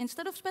 and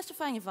instead of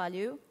specifying a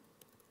value,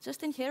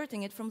 just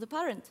inheriting it from the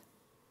parent.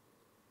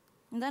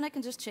 And then I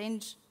can just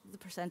change the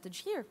percentage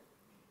here.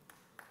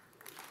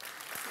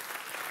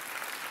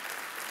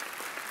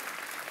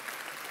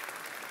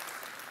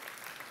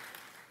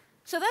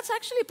 So that's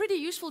actually a pretty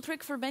useful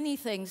trick for many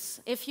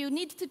things. If you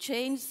need to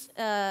change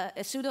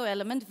a pseudo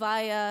element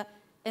via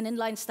an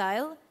inline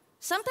style,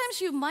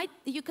 sometimes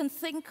you can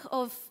think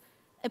of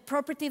a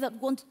property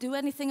that won't do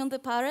anything on the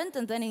parent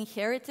and then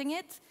inheriting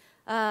it.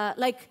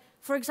 Like,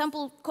 for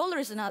example, color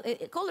is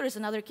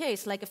another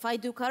case. Like if I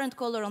do current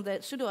color on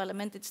the pseudo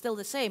element, it's still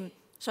the same.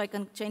 So I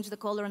can change the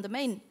color on the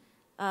main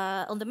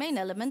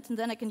element, and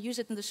then I can use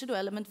it in the pseudo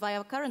element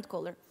via current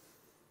color.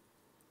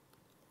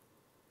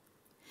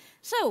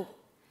 So,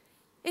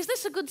 is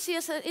this a good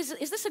CSS?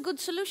 Is this a good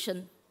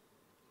solution?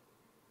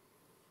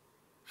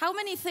 How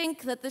many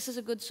think that this is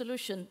a good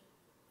solution?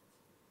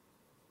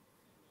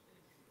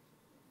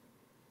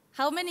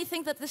 How many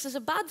think that this is a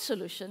bad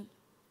solution?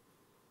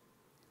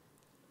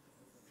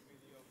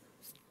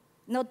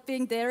 Not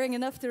being daring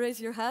enough to raise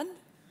your hand?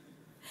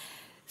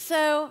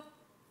 So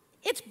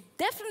it's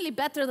definitely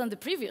better than the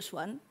previous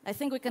one. I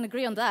think we can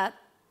agree on that.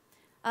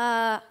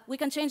 We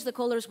can change the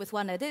colors with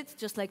one edit,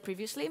 just like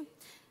previously.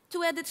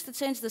 2 edits to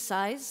change the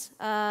size,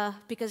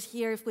 because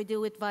here, if we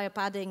do it via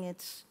padding,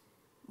 it's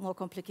more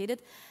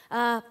complicated.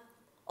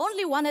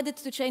 Only 1 edit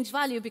to change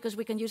value, because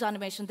we can use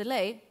animation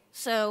delay.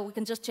 So we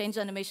can just change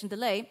animation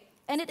delay.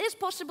 And it is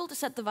possible to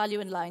set the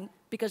value inline,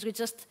 because we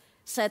just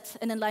set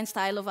an inline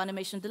style of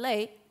animation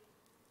delay.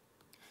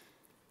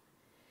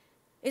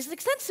 Is it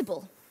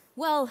extensible?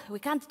 Well, we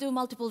can't do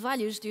multiple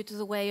values due to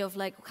the way of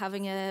like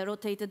having a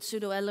rotated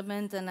pseudo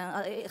element and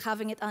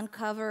having it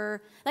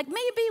uncover. Like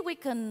maybe we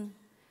can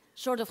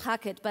sort of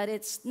hack it, but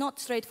it's not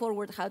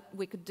straightforward how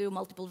we could do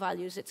multiple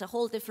values. It's a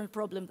whole different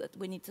problem that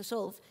we need to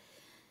solve.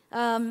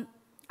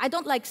 I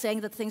don't like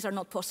saying that things are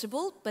not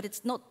possible, but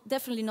it's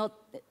definitely not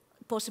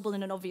possible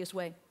in an obvious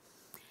way.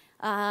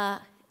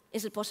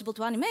 Is it possible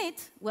to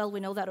animate? Well, we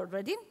know that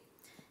already.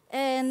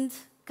 And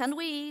can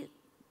we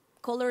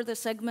color the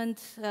segment?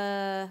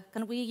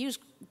 Can we use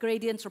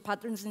gradients or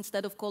patterns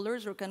instead of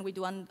colors, or can we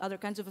do other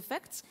kinds of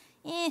effects?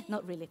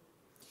 Not really.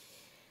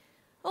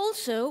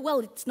 Also, well,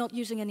 it's not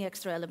using any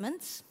extra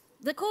elements.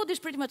 The code is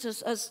pretty much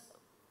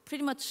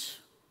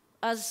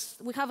as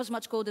we have as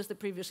much code as the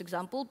previous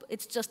example.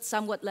 It's just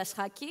somewhat less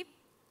hacky.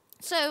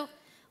 So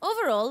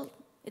overall,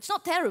 it's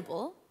not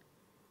terrible,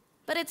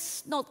 but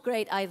it's not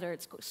great either.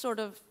 It's sort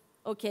of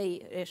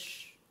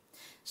okay-ish.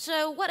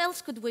 So what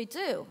else could we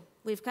do?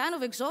 We've kind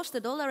of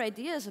exhausted all our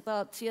ideas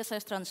about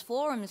CSS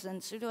transforms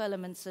and pseudo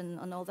elements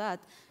and all that.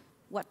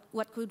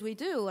 What could we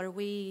do?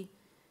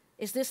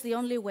 Is this the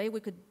only way we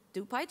could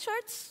do pie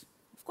charts?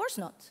 Of course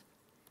not,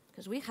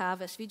 because we have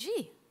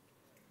SVG.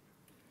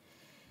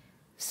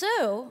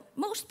 So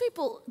most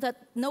people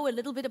that know a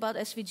little bit about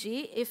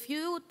SVG, if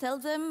you tell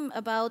them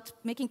about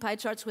making pie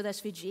charts with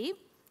SVG,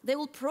 they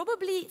will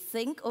probably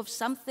think of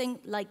something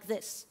like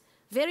this.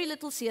 Very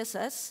little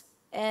CSS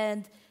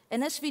and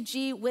an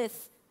SVG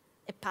with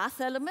a path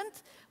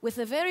element, with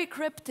a very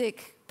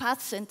cryptic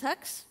path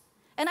syntax.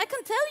 And I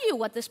can tell you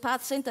what this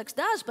path syntax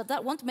does, but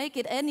that won't make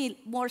it any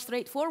more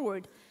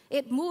straightforward.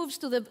 It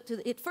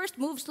first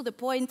moves to the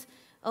point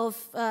of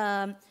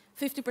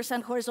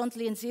 50%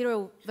 horizontally and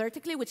 0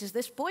 vertically, which is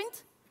this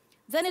point.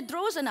 Then it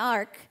draws an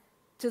arc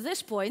to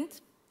this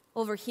point,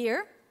 over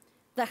here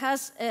that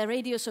has a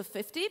radius of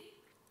 50.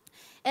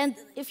 And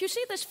if you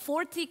see this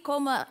 40,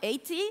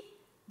 80,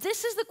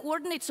 this is the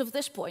coordinates of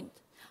this point.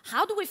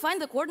 How do we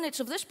find the coordinates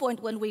of this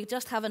point when we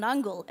just have an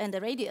angle and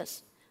a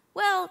radius?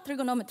 Well,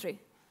 trigonometry.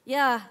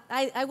 Yeah,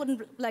 I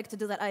wouldn't like to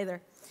do that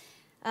either.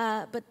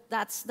 But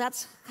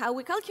that's how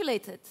we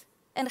calculate it.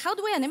 And how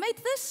do we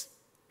animate this?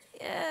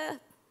 Yeah,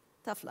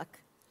 tough luck.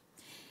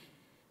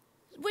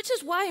 Which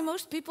is why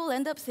most people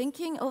end up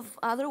thinking of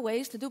other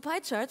ways to do pie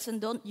charts and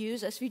don't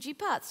use SVG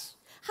paths.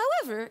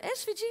 However,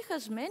 SVG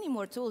has many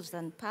more tools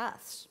than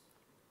paths,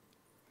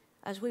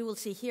 as we will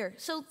see here.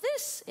 So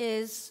this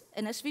is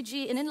an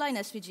SVG, an inline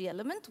SVG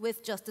element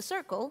with just a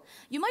circle.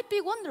 You might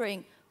be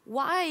wondering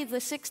why the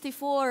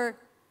 64.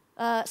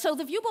 So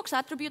the viewbox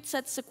attribute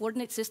sets a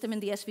coordinate system in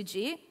the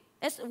SVG.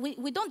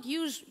 We don't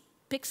use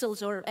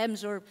pixels or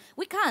ems, or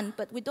we can,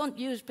 but we don't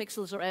use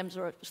pixels or ems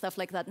or stuff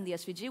like that in the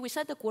SVG. We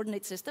set a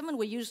coordinate system and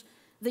we use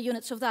the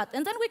units of that.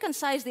 And then we can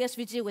size the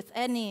SVG with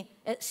any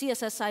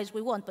CSS size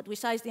we want, but we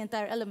size the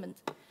entire element.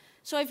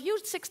 So I've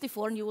used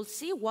 64, and you will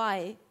see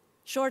why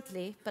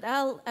shortly, but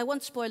I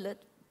won't spoil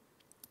it.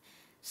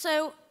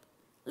 So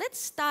let's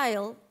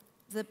style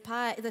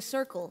the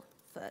circle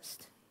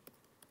first.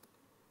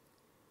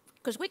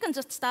 Because we can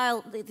just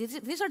style,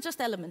 these are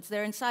just elements.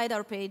 They're inside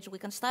our page. We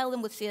can style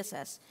them with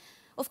CSS.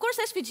 Of course,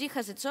 SVG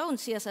has its own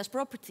CSS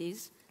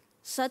properties,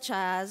 such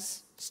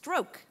as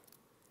stroke,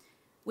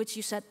 which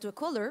you set to a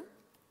color.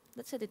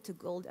 Let's set it to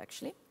gold,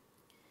 actually.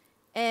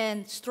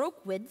 And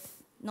stroke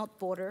width, not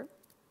border,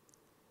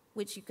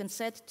 which you can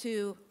set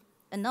to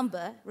a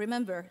number.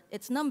 Remember,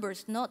 it's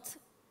numbers, not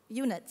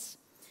units.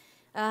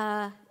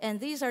 And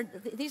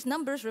these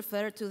numbers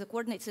refer to the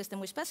coordinate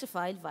system we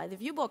specified by the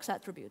viewbox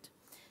attribute.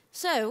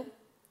 So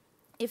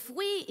if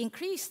we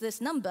increase this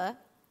number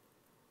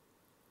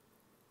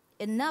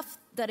enough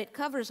that it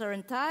covers our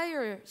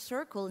entire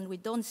circle and we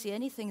don't see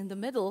anything in the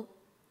middle,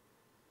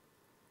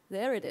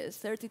 there it is,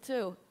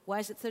 32. Why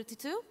is it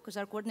 32? Because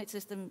our coordinate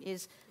system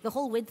is, the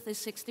whole width is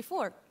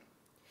 64.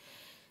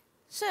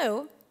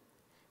 So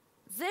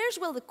there's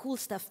where the cool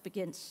stuff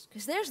begins,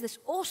 because there's this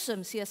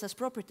awesome CSS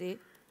property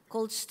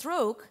called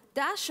stroke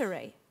dash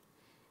array.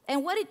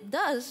 And what it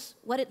does,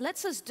 what it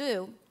lets us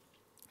do,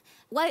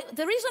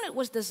 the reason it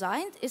was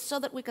designed is so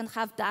that we can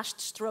have dashed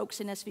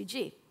strokes in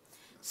SVG.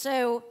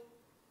 So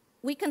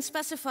we can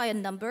specify a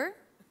number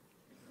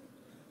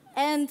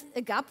and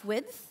a gap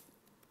width.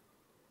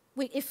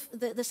 If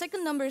the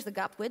second number is the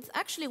gap width,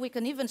 actually we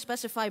can even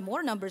specify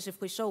more numbers if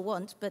we so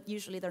want, but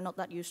usually they're not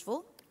that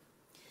useful.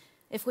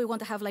 If we want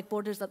to have like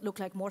borders that look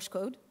like Morse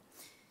code.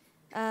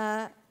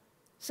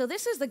 So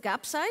this is the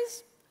gap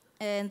size,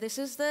 and this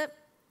is the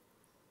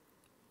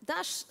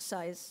dash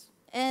size.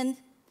 And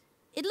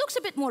it looks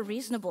a bit more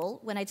reasonable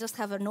when I just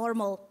have a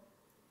normal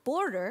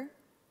border.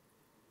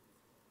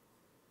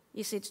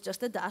 You see it's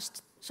just a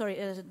dashed,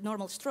 a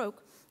normal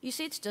stroke. You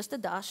see it's just a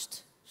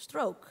dashed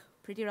stroke,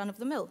 pretty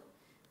run-of-the-mill.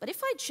 But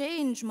if I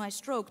change my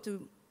stroke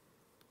to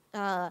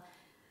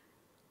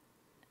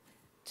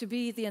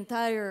be the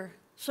entire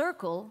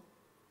circle,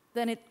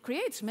 then it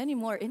creates many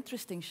more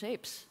interesting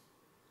shapes.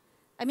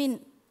 I mean,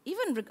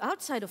 even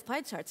outside of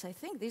pie charts, I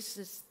think this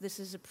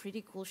is a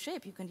pretty cool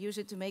shape. You can use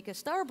it to make a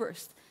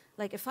starburst.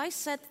 Like if I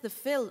set the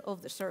fill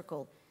of the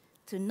circle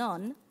to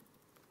none,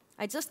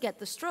 I just get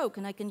the stroke,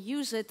 and I can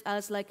use it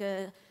as like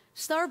a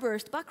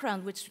starburst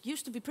background, which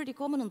used to be pretty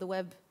common on the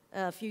web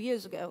a few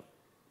years ago.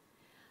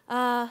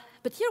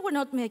 But here we're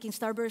not making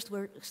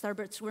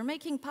starbursts, we're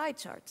making pie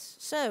charts.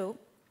 So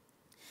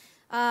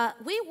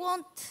we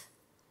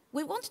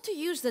want to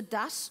use the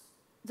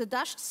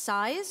dashed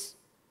size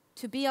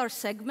to be our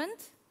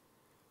segment,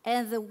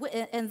 and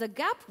the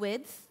gap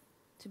width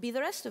to be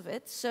the rest of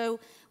it. So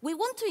we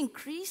want to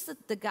increase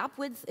the gap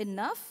width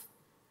enough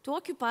to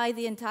occupy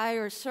the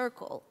entire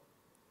circle.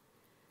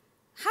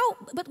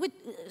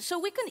 So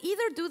we can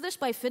either do this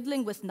by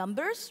fiddling with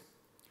numbers,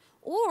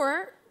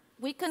 or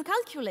we can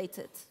calculate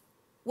it.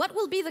 What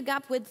will be the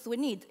gap width we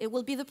need? It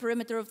will be the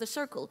perimeter of the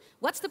circle.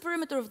 What's the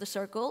perimeter of the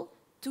circle?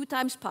 2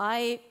 times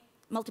pi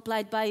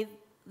multiplied by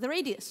the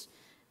radius.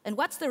 And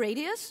what's the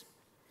radius?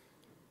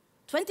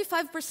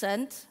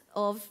 25%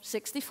 of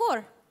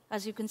 64,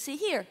 as you can see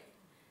here.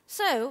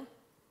 So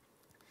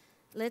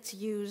let's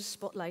use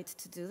Spotlight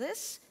to do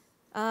this.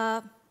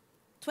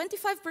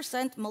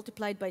 25%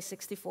 multiplied by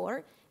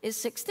 64 is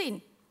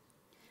 16.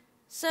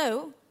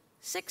 So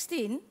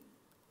 16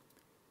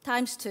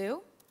 times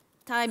 2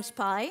 times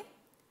pi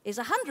is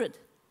 100.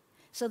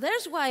 So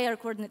there's why our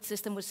coordinate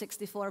system was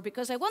 64,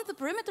 because I want the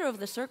perimeter of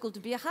the circle to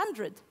be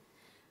 100.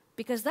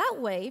 Because that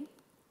way,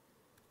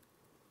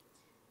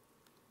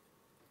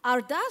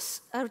 our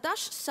dash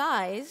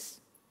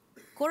size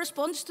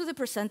corresponds to the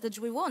percentage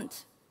we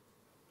want.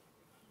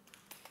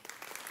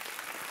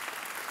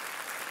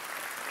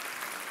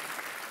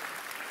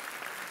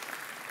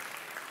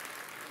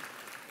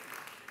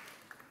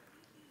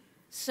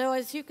 So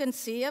as you can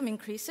see, I'm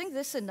increasing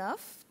this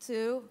enough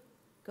to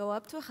go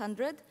up to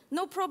 100.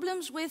 No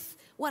problems with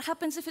what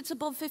happens if it's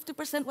above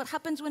 50%, what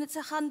happens when it's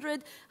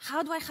 100,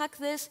 how do I hack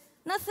this?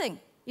 Nothing.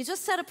 You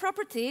just set a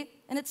property,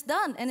 and it's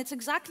done, and it's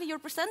exactly your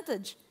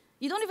percentage.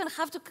 You don't even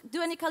have to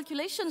do any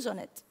calculations on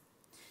it.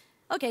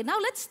 OK, now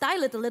let's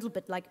style it a little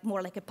bit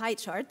more like a pie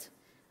chart.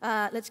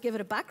 Let's give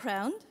it a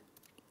background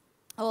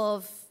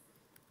of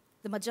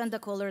the magenta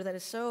color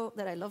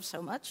that I love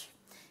so much.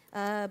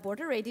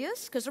 Border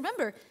radius, because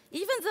remember,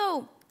 even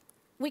though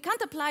we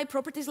can't apply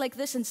properties like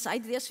this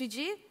inside the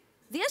SVG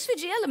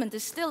element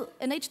is still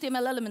an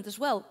HTML element as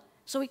well.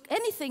 So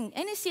any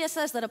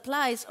CSS that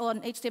applies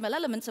on HTML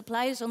elements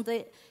applies on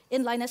the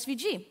inline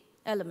SVG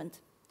element.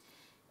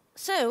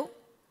 So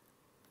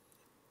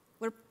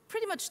we're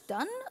pretty much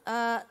done.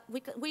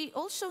 We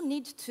also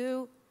need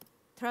to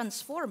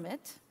transform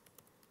it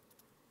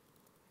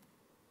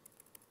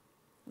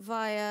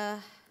via,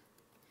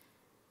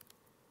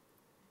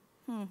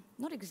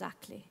 not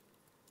exactly.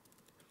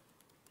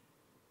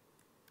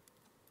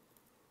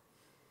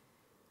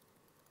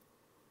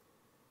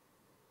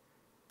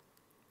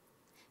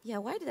 Yeah,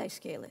 why did I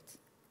scale it?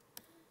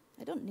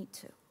 I don't need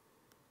to.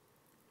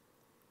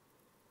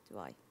 Do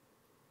I?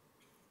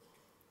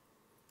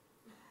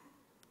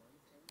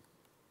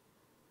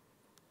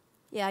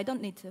 Yeah, I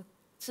don't need to.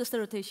 It's just a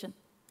rotation.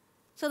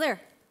 So there.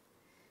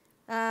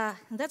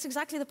 That's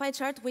exactly the pie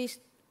chart we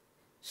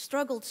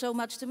struggled so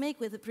much to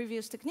make with the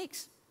previous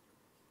techniques.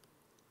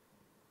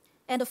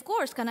 And of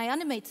course, can I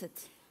animate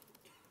it?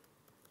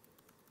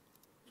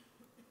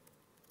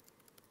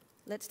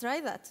 Let's try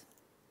that.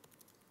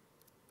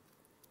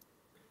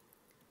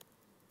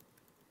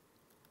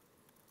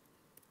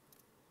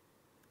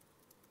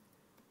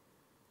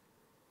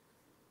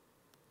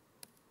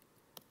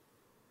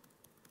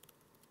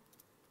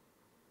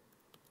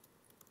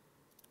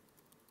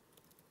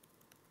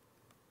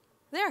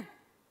 There.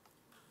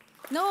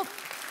 No.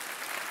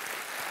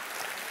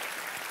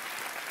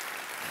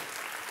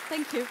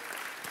 Thank you.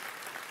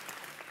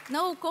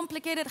 No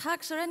complicated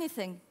hacks or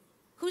anything.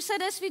 Who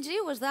said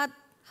SVG was that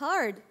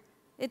hard?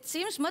 It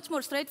seems much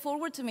more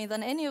straightforward to me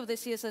than any of the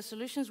CSS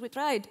solutions we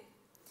tried.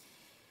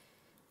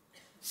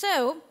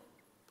 So,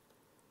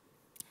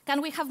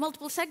 can we have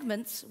multiple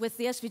segments with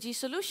the SVG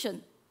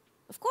solution?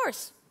 Of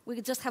course. We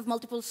could just have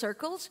multiple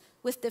circles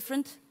with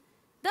different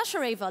dash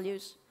array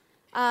values.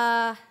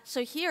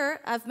 So here,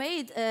 I've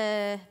made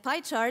a pie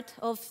chart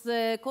of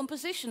the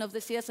composition of the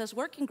CSS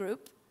working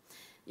group.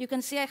 You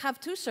can see I have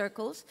two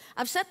circles.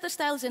 I've set the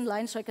styles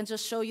inline, so I can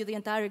just show you the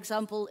entire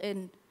example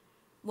in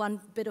one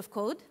bit of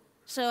code.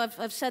 So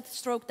I've set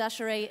stroke dash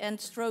array and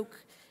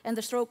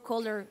the stroke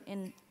color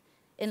in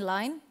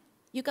line.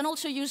 You can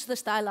also use the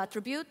style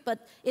attribute,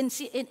 but in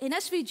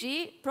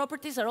SVG,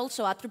 properties are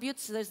also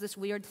attributes. So there's this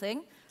weird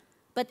thing.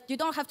 But you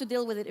don't have to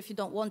deal with it if you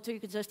don't want to. You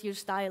could just use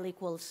style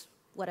equals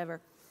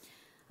whatever.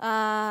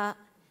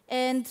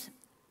 And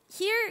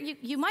here,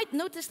 you might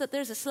notice that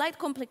there's a slight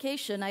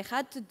complication. I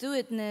had to do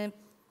it in a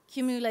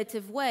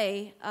cumulative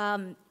way.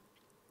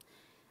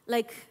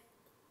 Like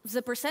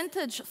the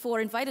percentage for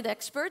invited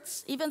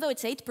experts, even though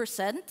it's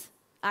 8%,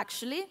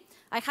 actually,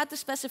 I had to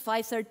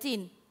specify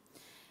 13.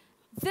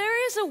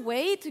 There is a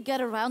way to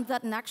get around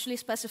that and actually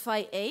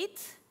specify 8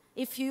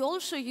 if you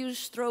also use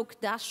stroke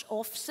dash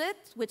offset,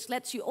 which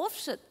lets you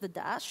offset the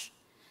dash.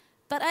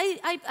 But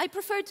I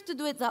preferred to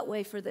do it that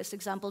way for this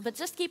example. But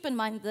just keep in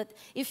mind that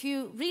if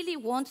you really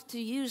want to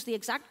use the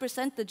exact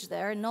percentage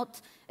there,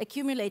 not a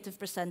cumulative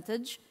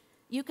percentage,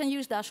 you can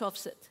use dash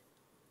offset.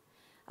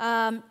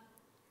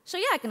 So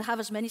yeah, I can have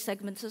as many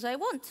segments as I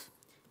want.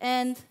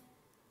 And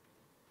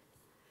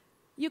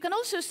you can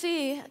also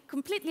see,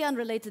 completely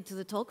unrelated to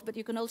the talk, but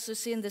you can also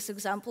see in this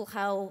example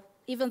how,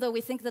 even though we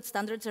think that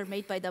standards are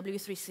made by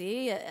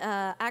W3C,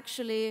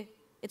 actually,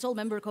 it's all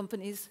member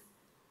companies.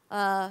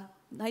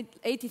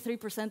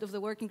 83% of the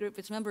working group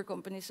is member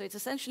companies, so it's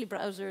essentially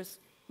browsers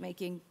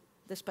making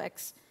the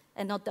specs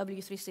and not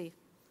W3C.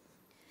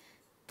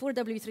 Poor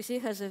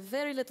W3C has a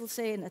very little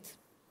say in it.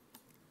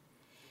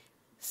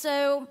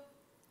 So,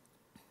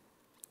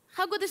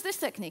 how good is this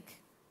technique?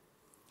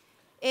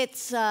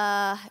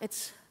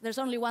 There's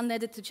only one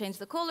edit to change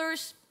the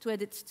colors, 2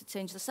 edits to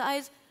change the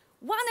size,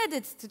 1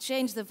 edit to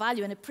change the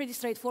value, and a pretty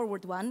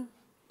straightforward one.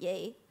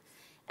 Yay.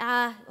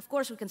 Of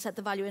course, we can set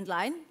the value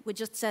inline. We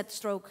just set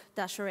stroke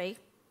dash array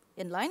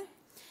inline.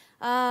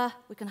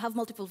 We can have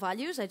multiple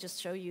values. I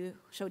just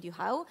showed you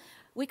how.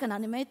 We can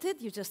animate it.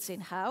 You've just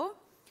seen how.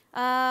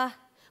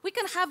 We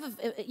can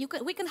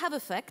have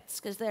effects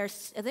because there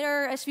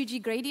are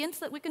SVG gradients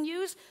that we can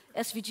use,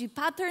 SVG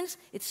patterns.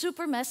 It's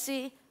super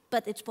messy,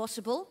 but it's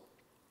possible.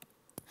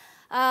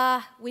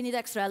 We need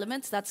extra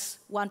elements. That's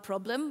one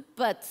problem,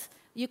 but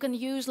you can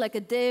use like a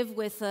div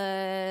with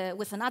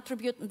an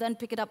attribute and then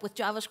pick it up with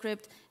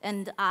JavaScript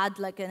and add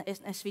like an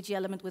SVG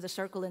element with a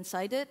circle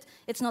inside it.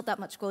 It's not that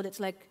much code. It's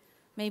like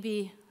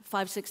maybe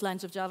 5, 6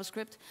 lines of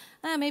JavaScript.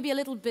 Maybe a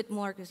little bit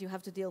more because you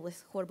have to deal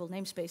with horrible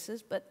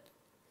namespaces, but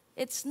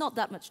it's not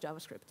that much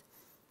JavaScript.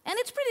 And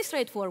it's pretty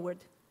straightforward,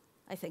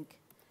 I think.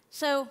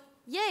 So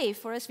yay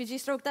for SVG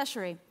stroke dash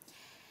array.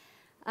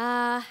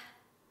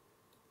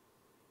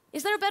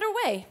 Is there a better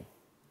way?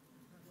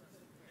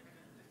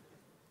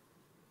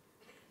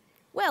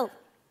 Well,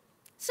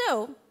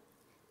 so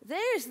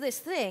there's this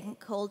thing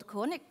called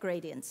conic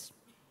gradients.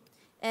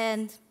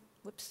 And,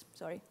 whoops,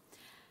 sorry.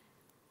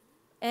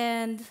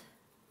 And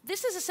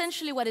this is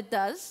essentially what it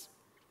does.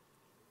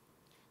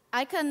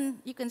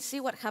 You can see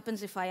what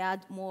happens if I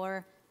add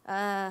more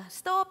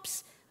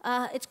stops.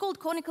 It's called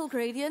conical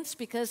gradients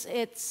because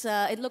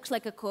it looks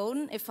like a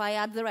cone if I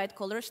add the right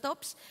color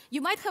stops.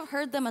 You might have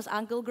heard them as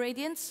angle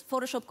gradients.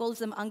 Photoshop calls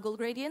them angle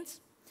gradients.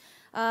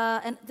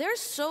 And there's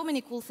so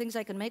many cool things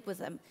I can make with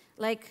them.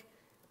 Like,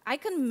 I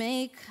can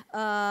make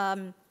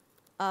a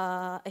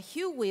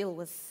hue wheel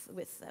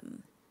with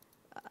them,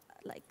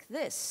 like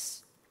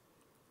this.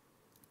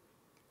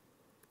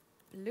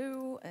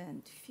 Blue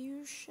and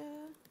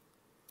fuchsia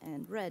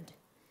and red.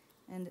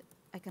 And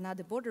I can add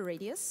a border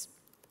radius.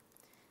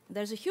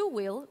 There's a hue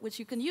wheel, which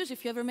you can use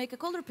if you ever make a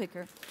color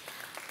picker.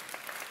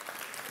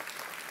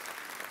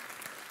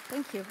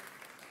 Thank you.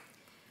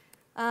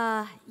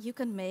 You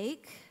can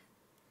make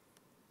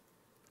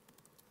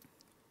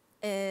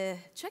a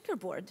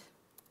checkerboard.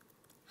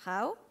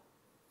 How?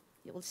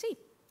 You will see.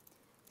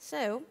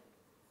 So,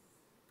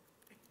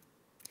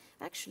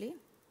 actually,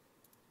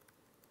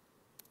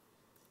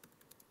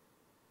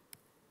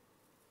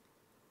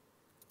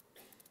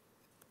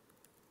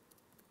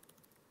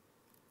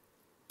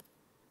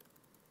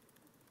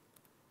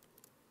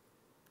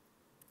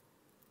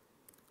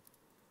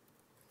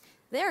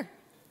 there.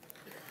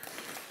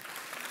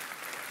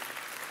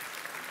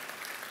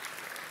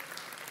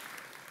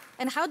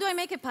 And how do I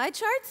make a pie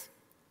chart?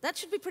 That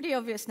should be pretty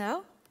obvious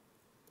now.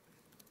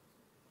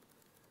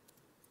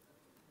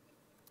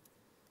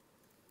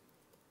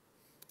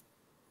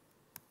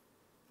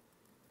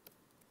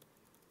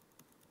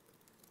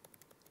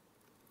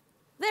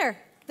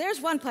 There's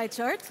one pie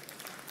chart.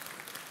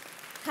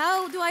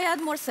 How do I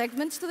add more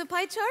segments to the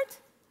pie chart?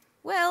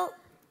 Well,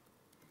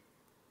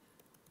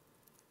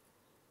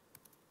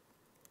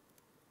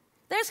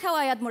 there's how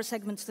I add more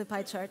segments to the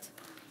pie chart.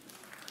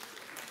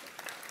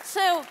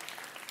 So,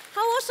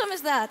 how awesome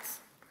is that?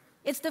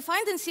 It's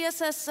defined in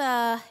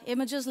CSS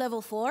images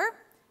level 4.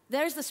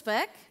 There's the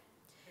spec.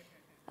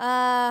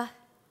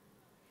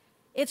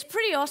 It's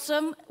pretty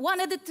awesome.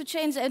 One edit to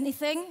change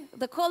anything.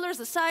 The colors,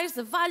 the size,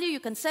 the value, you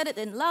can set it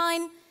in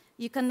line.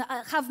 You can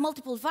have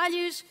multiple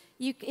values.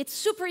 It's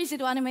super easy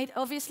to animate,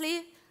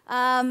 obviously.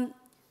 Some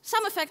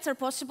effects are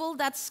possible.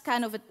 That's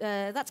kind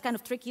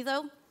of tricky,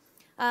 though.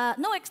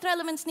 No extra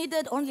elements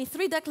needed, only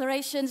 3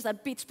 declarations.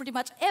 That beats pretty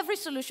much every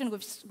solution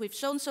we've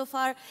shown so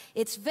far.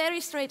 It's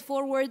very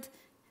straightforward,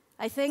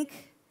 I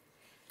think.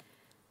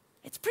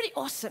 It's pretty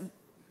awesome.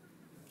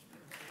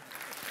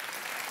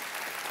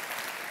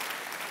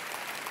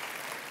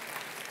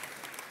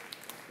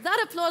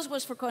 That applause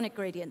was for conic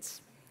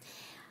gradients.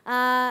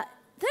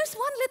 There's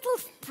one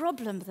little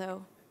problem,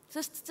 though.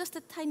 Just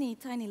a tiny,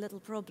 tiny little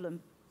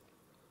problem.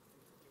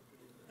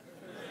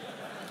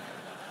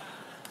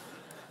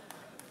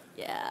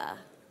 Yeah.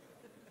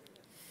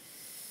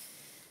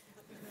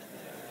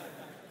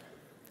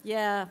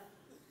 Yeah.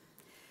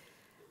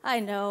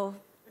 I know.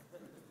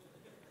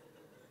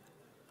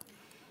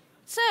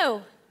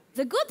 So,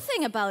 the good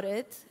thing about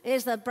it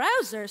is that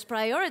browsers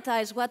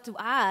prioritize what to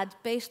add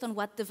based on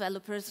what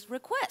developers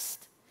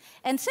request.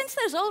 And since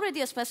there's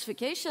already a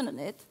specification on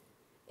it,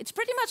 it's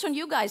pretty much on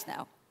you guys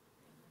now.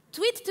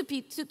 Tweet to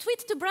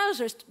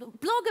browsers,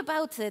 blog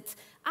about it,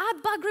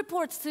 add bug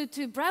reports to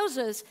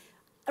browsers,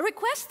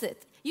 request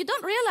it. You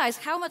don't realize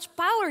how much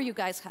power you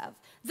guys have.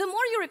 The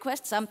more you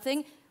request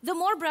something, the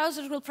more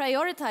browsers will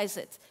prioritize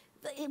it.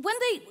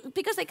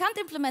 Because they can't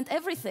implement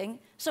everything,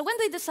 so when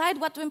they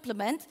decide what to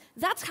implement,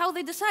 that's how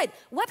they decide.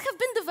 What have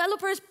been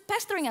developers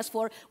pestering us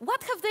for?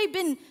 What have they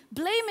been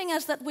blaming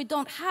us that we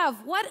don't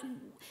have? What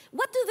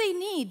do they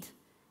need?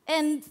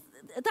 And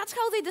that's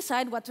how they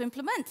decide what to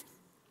implement.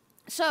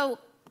 So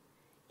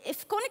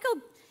if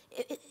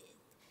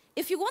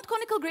you want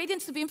conical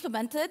gradients to be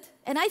implemented,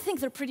 and I think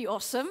they're pretty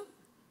awesome,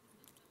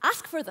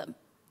 ask for them.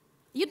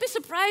 You'd be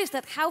surprised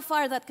at how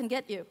far that can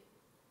get you.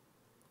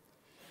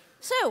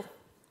 So,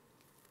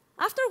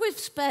 after we've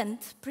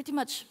spent pretty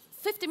much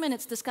 50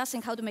 minutes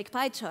discussing how to make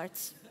pie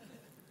charts,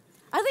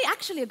 are they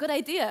actually a good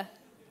idea?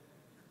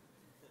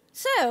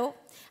 So,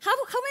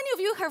 how many of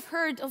you have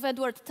heard of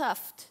Edward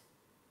Tufte,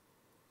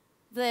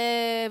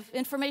 the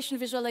information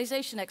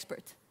visualization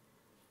expert?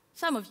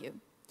 Some of you.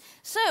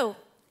 So,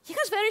 he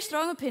has very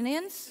strong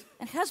opinions,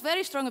 and he has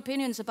very strong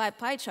opinions about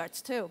pie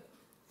charts, too.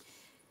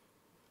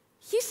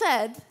 He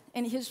said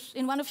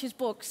in one of his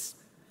books,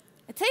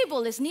 a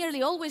table is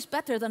nearly always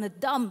better than a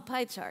dumb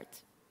pie chart.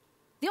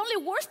 The only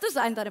worse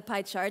design than a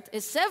pie chart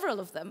is several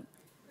of them.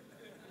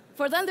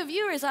 For then the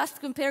viewer is asked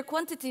to compare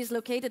quantities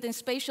located in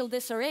spatial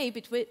disarray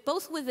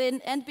both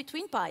within and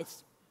between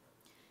pies.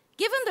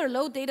 Given their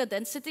low data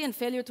density and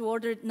failure to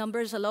order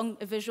numbers along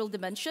a visual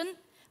dimension,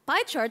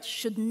 pie charts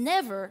should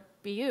never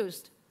be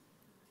used.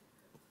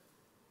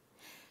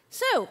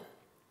 So,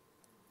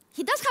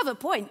 he does have a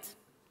point.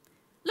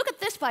 Look at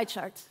this pie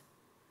chart.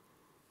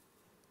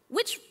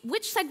 Which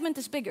segment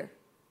is bigger?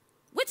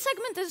 Which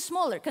segment is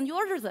smaller? Can you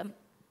order them?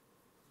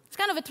 It's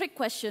kind of a trick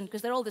question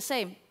because they're all the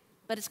same.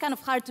 but it's kind of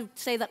hard to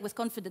say that with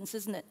confidence,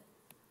 isn't it?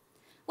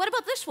 What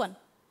about this one?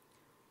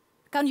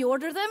 Can you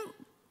order them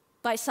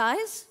by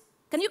size?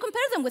 Can you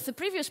compare them with the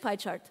previous pie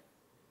chart?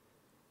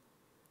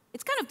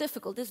 It's kind of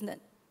difficult, isn't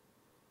it?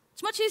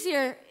 It's much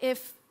easier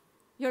if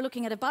you're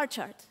looking at a bar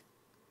chart.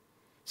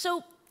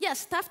 So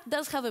yes, Taft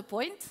does have a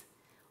point,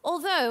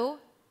 although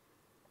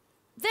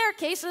there are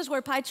cases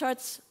where pie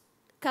charts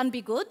can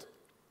be good.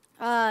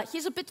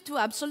 He's a bit too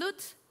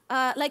absolute.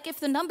 Like if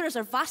the numbers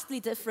are vastly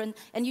different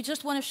and you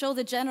just want to show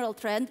the general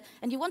trend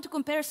and you want to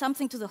compare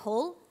something to the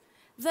whole,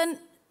 then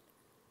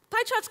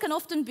pie charts can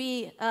often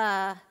be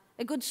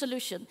a good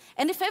solution.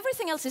 And if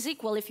everything else is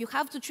equal, if you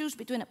have to choose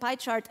between a pie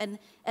chart and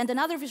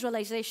another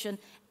visualization,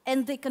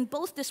 and they can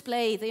both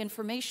display the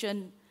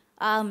information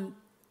in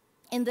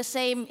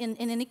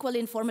an equally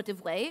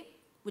informative way,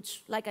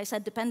 which, like I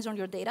said, depends on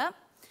your data,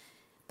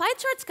 pie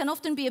charts can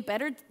often be a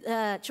better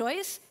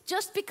choice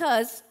just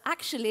because,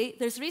 actually,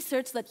 there's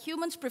research that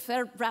humans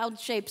prefer round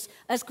shapes,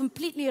 as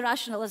completely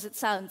irrational as it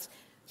sounds.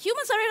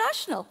 Humans are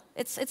irrational.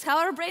 It's how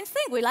our brains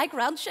think. We like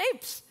round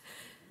shapes.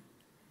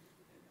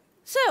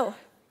 So,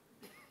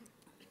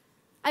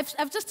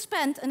 I've just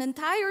spent an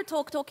entire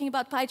talk talking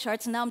about pie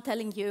charts, and now I'm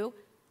telling you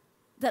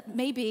that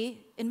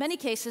maybe, in many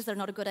cases,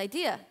 they're not a good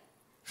idea.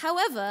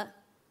 However,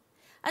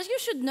 as you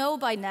should know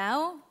by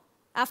now,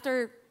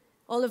 after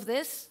all of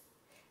this,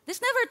 this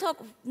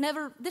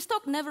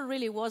talk never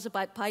really was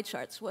about pie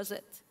charts, was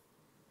it?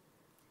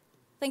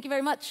 Thank you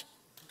very much.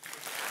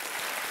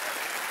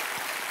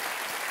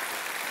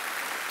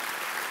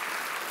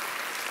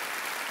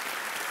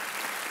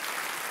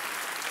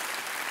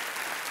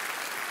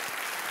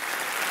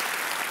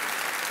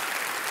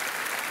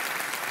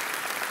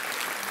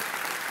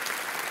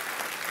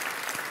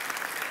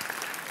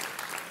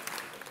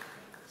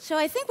 So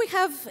I think we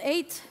have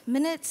 8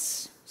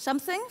 minutes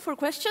something for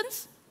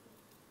questions.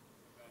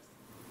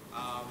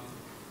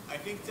 I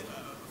think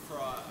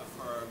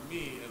for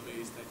me, at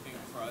least, I think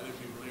for other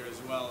people here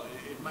as well,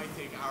 it might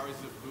take hours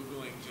of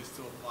Googling just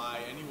to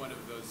apply any one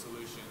of those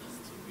solutions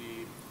to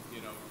the,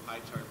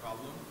 pie chart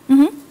problem.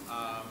 Mm-hmm.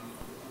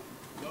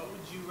 What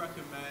would you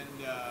recommend?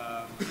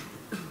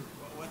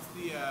 What's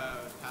the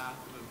path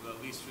of the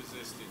least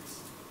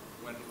resistance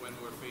when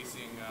we're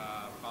facing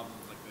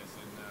problems like this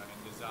in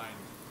design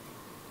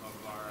of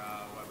our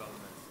web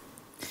elements?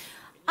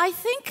 I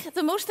think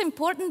the most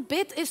important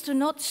bit is to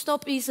not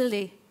stop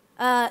easily.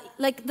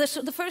 Like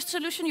the first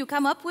solution you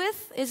come up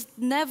with is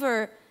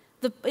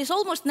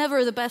almost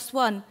never the best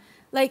one.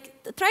 Like,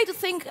 try to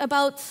think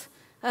about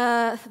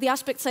the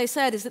aspects I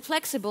said. Is it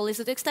flexible? Is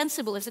it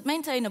extensible? Is it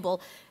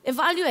maintainable?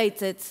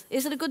 Evaluate it.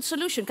 Is it a good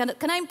solution?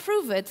 Can I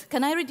improve it?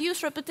 Can I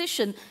reduce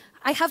repetition?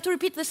 I have to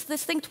repeat this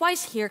thing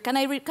twice here. Can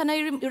I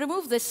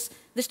remove this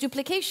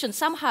duplication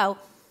somehow?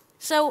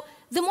 So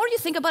the more you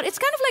think about it, it's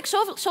kind of like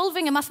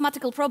solving a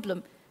mathematical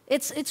problem.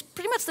 It's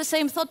pretty much the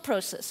same thought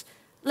process.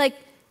 Like,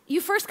 you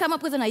first come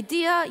up with an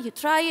idea, you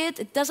try it,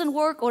 it doesn't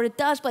work, or it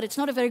does, but it's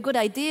not a very good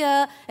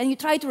idea, and you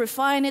try to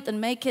refine it and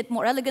make it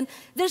more elegant.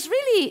 There's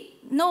really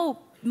no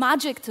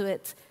magic to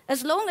it.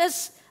 As long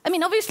as,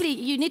 obviously,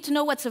 you need to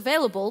know what's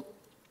available,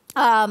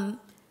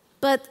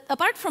 but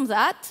apart from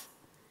that,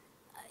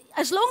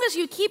 as long as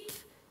you keep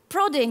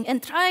prodding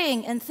and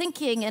trying and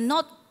thinking and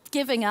not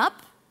giving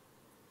up,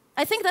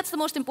 I think that's the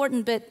most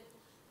important bit.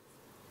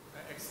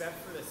 Except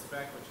for the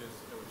spec, which is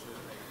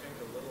I think,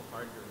 a little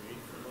hard to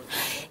read for most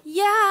people.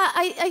 Yeah,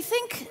 I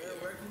think...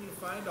 Where can you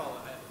find all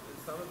that?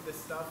 Some of the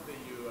stuff that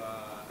you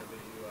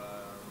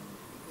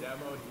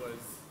demoed was...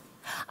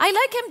 I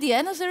like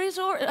MDN as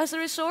a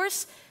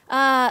resource.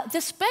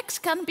 The specs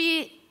can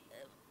be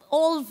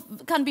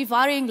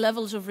varying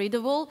levels of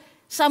readable.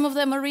 Some of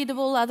them are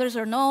readable, others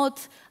are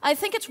not. I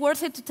think it's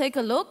worth it to take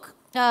a look.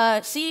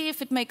 See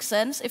if it makes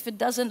sense. If it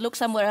doesn't, look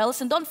somewhere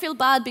else. And don't feel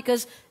bad,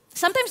 because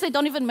sometimes they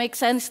don't even make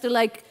sense to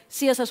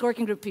CSS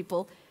working group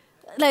people.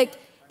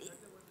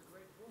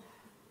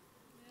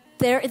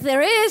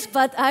 There is,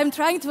 but I'm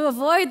trying to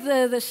avoid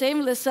the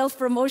shameless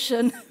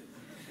self-promotion.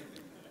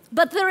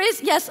 But there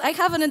is, yes, I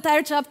have an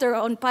entire chapter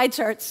on pie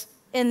charts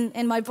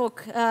in my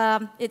book.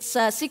 It's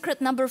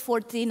secret number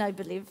 14, I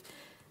believe.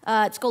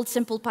 It's called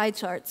Simple Pie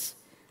Charts.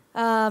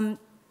 And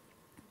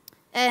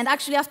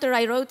actually, after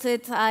I wrote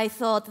it, I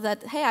thought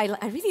that, hey,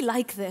 I really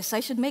like this. I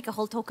should make a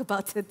whole talk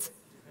about it.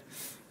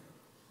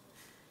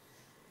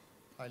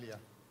 Hi, Lea.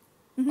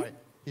 Mm-hmm. Hi,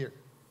 here.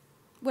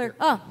 Where? Here.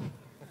 Oh.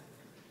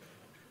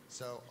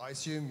 So I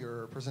assume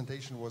your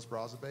presentation was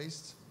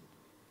browser-based?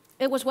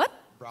 It was what?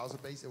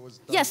 Browser-based? It was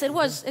done. Yes, it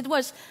was. It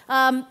was.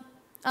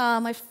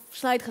 My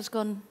slide has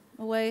gone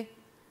away.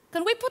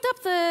 Can we put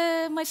up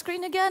my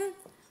screen again?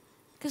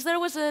 Because there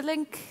was a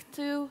link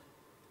to...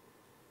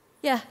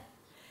 Yeah.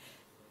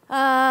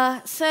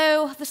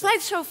 So the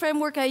slideshow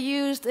framework I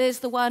used is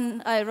the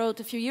one I wrote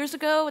a few years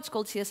ago. It's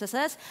called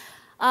CSSS.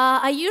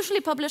 I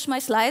usually publish my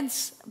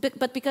slides,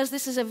 but because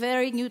this is a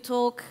very new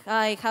talk,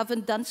 I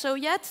haven't done so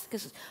yet.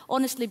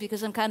 Honestly,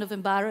 because I'm kind of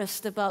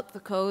embarrassed about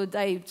the code.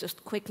 I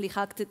just quickly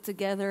hacked it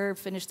together,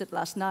 finished it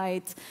last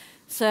night.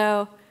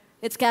 So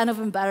it's kind of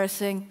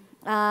embarrassing.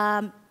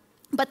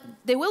 But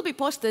they will be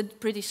posted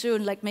pretty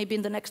soon, like maybe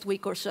in the next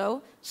week or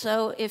so.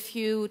 So if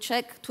you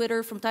check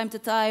Twitter from time to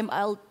time,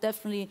 I'll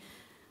definitely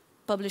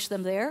publish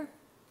them there.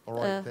 All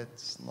right,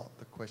 that's not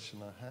the question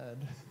I had.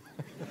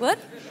 What?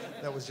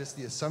 That was just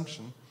the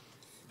assumption.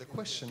 The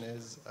question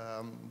is,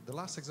 the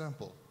last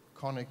example,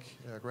 conic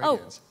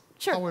gradients. Oh,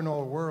 sure. How in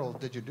our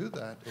world did you do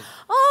that if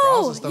Oh,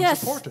 browsers don't yes.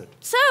 support it?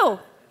 So,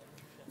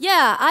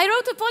 yeah, I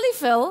wrote a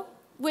polyfill,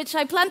 which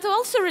I plan to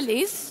also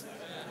release.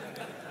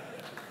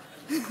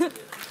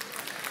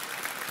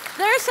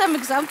 There are some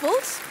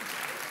examples.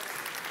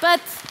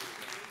 But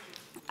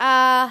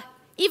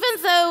even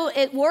though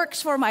it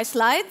works for my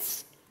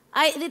slides,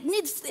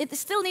 it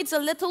still needs a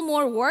little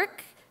more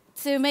work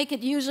to make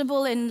it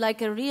usable in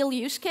like a real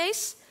use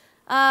case.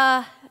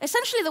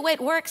 Essentially, the way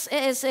it works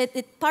is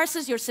it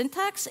parses your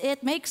syntax.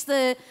 It makes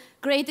the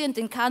gradient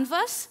in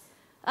canvas.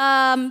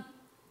 And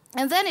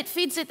then it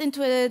feeds it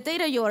into a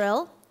data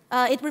URL.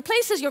 It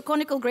replaces your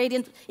conical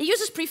gradient. It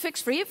uses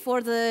prefix free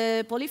for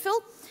the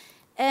polyfill.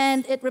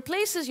 And it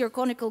replaces your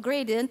conical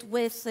gradient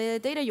with a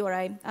data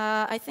URI.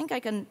 I think I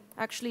can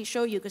actually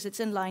show you because it's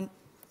in line.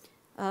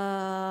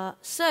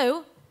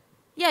 So,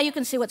 yeah, you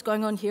can see what's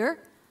going on here.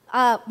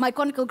 My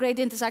conical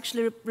gradient is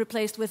actually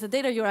replaced with a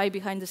data URI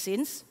behind the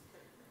scenes.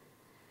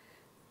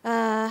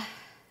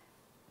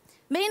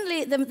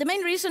 Mainly, the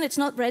main reason it's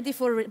not ready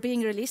for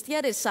being released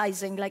yet is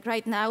sizing. Like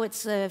right now,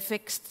 it's a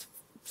fixed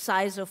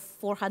size of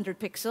 400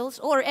 pixels,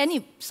 or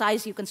any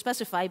size you can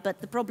specify, but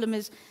the problem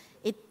is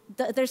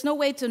there's no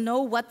way to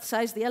know what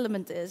size the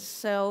element is,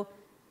 so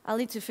I'll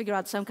need to figure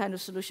out some kind of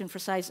solution for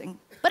sizing.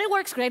 But it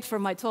works great for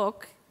my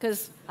talk,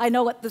 because I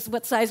know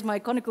what size my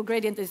conical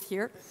gradient is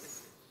here.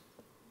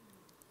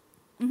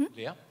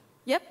 Lea?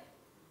 Yep.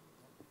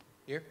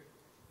 Here?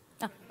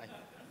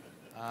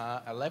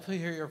 Ah. I'd love to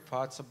hear your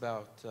thoughts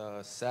about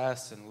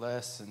SAS and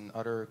LESS and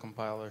other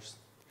compilers.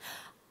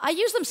 I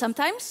use them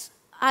sometimes.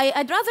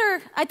 I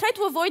try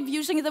to avoid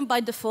using them by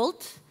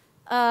default.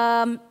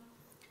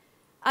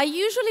 I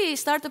usually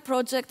start a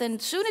project, and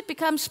soon it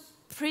becomes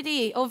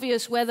pretty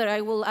obvious whether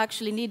I will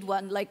actually need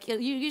one. Like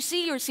you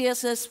see your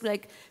CSS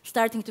like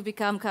starting to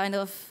become kind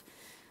of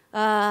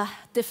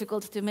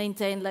difficult to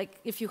maintain. Like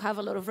if you have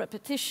a lot of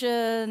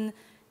repetition.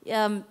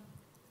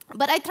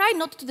 But I try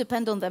not to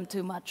depend on them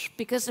too much,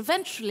 because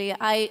eventually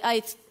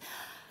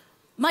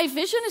my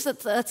vision is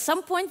that at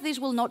some point these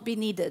will not be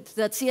needed,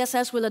 that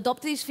CSS will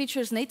adopt these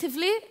features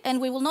natively and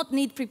we will not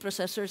need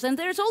preprocessors. And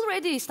there's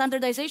already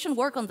standardization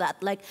work on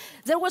that. Like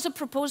there's a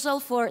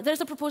proposal for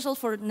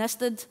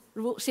nested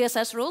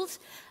CSS rules.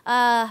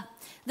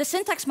 The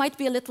syntax might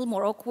be a little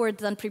more awkward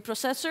than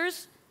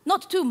preprocessors.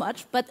 Not too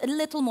much, but a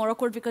little more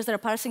awkward because there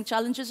are parsing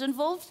challenges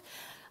involved.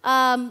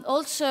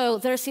 Also,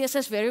 there are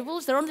CSS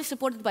variables. They're only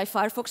supported by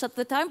Firefox at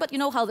the time, but you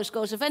know how this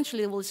goes.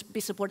 Eventually, it will be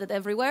supported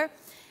everywhere.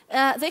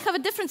 They have a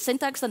different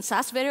syntax than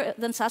SAS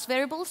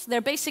variables.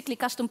 They're basically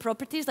custom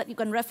properties that you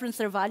can reference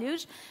their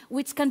values,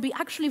 which can be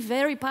actually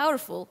very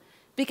powerful.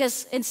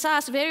 Because in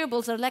SAS,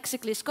 variables are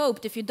lexically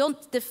scoped.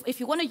 If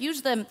you want to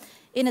use them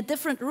in a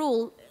different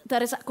rule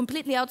that is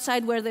completely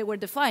outside where they were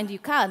defined, you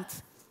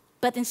can't.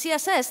 But in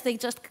CSS, they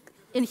just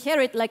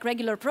inherit like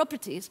regular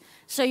properties.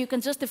 So you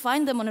can just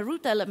define them on a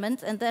root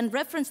element and then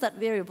reference that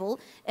variable,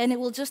 and it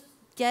will just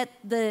get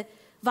the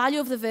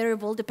value of the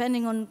variable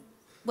depending on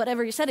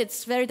whatever you said.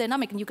 It's very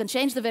dynamic, and you can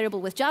change the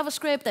variable with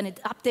JavaScript, and it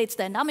updates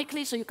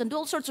dynamically, so you can do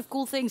all sorts of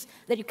cool things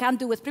that you can't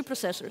do with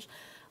preprocessors.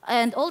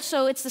 And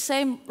also, it's the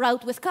same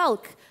route with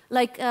calc.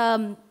 Like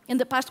in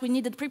the past, we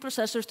needed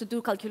preprocessors to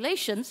do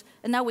calculations,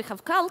 and now we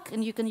have calc,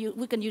 and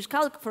we can use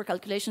calc for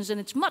calculations, and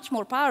it's much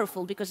more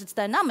powerful because it's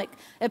dynamic.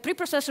 A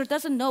preprocessor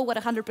doesn't know what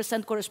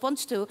 100%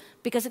 corresponds to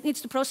because it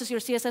needs to process your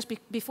CSS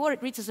before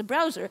it reaches a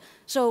browser.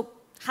 So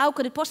how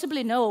could it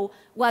possibly know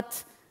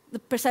what the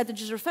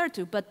percentages refer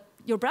to? But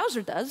your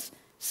browser does.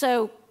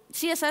 So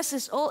CSS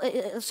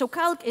is so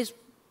calc is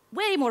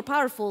way more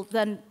powerful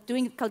than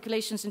doing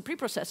calculations in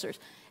preprocessors.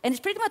 And it's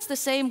pretty much the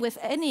same with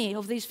any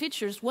of these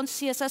features. Once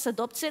CSS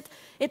adopts it,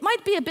 it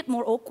might be a bit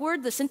more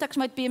awkward. The syntax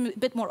might be a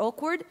bit more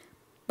awkward,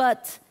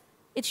 but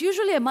it's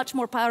usually a much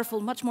more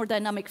powerful, much more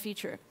dynamic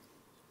feature.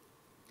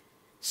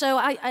 So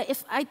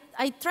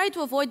I try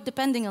to avoid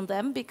depending on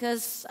them,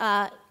 because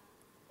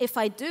if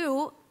I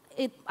do,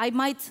 I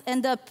might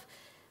end up.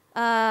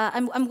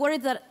 I'm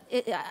worried that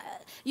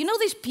you know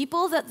these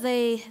people that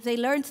they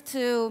learned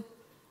to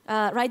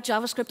write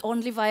JavaScript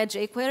only via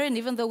jQuery, and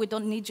even though we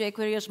don't need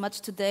jQuery as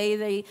much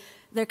today,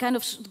 they're kind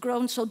of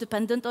grown so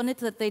dependent on it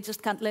that they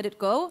just can't let it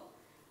go.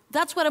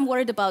 That's what I'm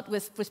worried about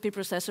with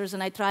preprocessors,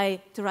 and I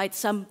try to write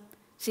some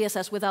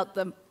CSS without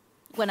them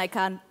when I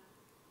can.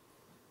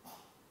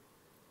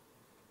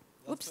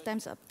 Oops,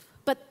 time's up.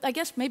 But I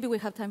guess maybe we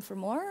have time for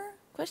more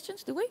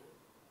questions, do we?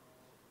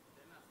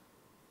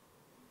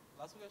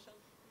 Last question?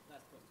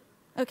 Last question.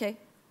 Okay.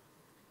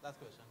 Last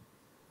question.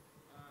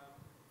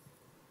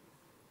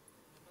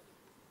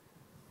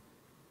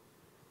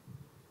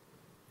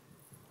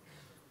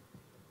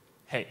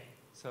 Hey,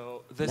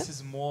 so this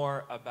is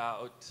more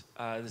about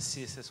the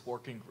CSS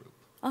working group.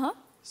 Uh-huh.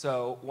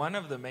 So one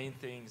of the main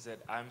things that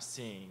I'm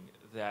seeing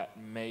that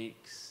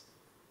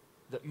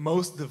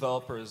most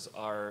developers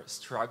are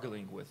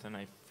struggling with, and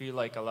I feel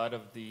like a lot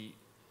of the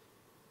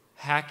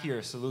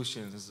hackier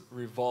solutions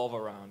revolve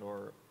around,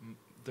 or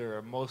there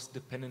are most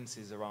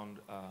dependencies around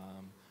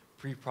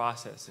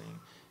pre-processing,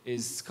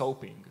 is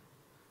scoping.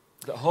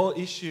 The whole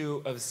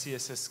issue of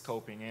CSS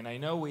scoping, and I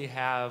know we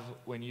have,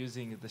 when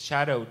using the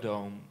Shadow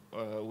DOM,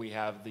 we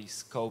have the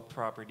scope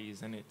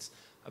properties, and it's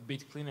a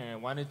bit cleaner. I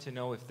wanted to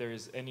know if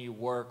there's any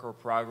work or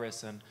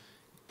progress on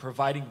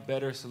providing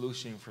better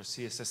solution for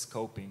CSS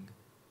scoping.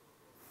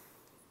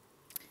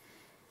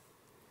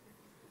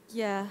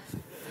 Yeah.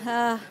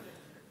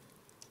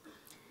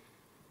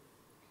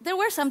 There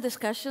were some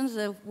discussions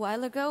a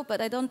while ago,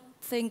 but I don't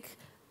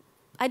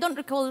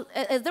recall,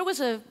 there was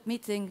a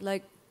meeting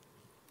like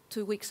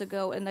 2 weeks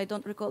ago, and I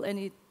don't recall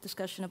any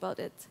discussion about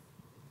it.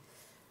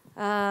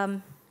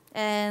 And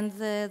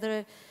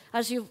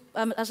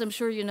as I'm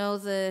sure you know,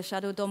 the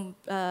Shadow DOM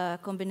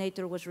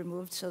combinator was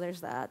removed, so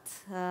there's that.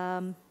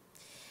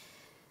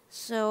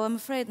 So I'm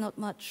afraid not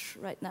much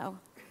right now.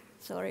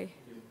 Sorry.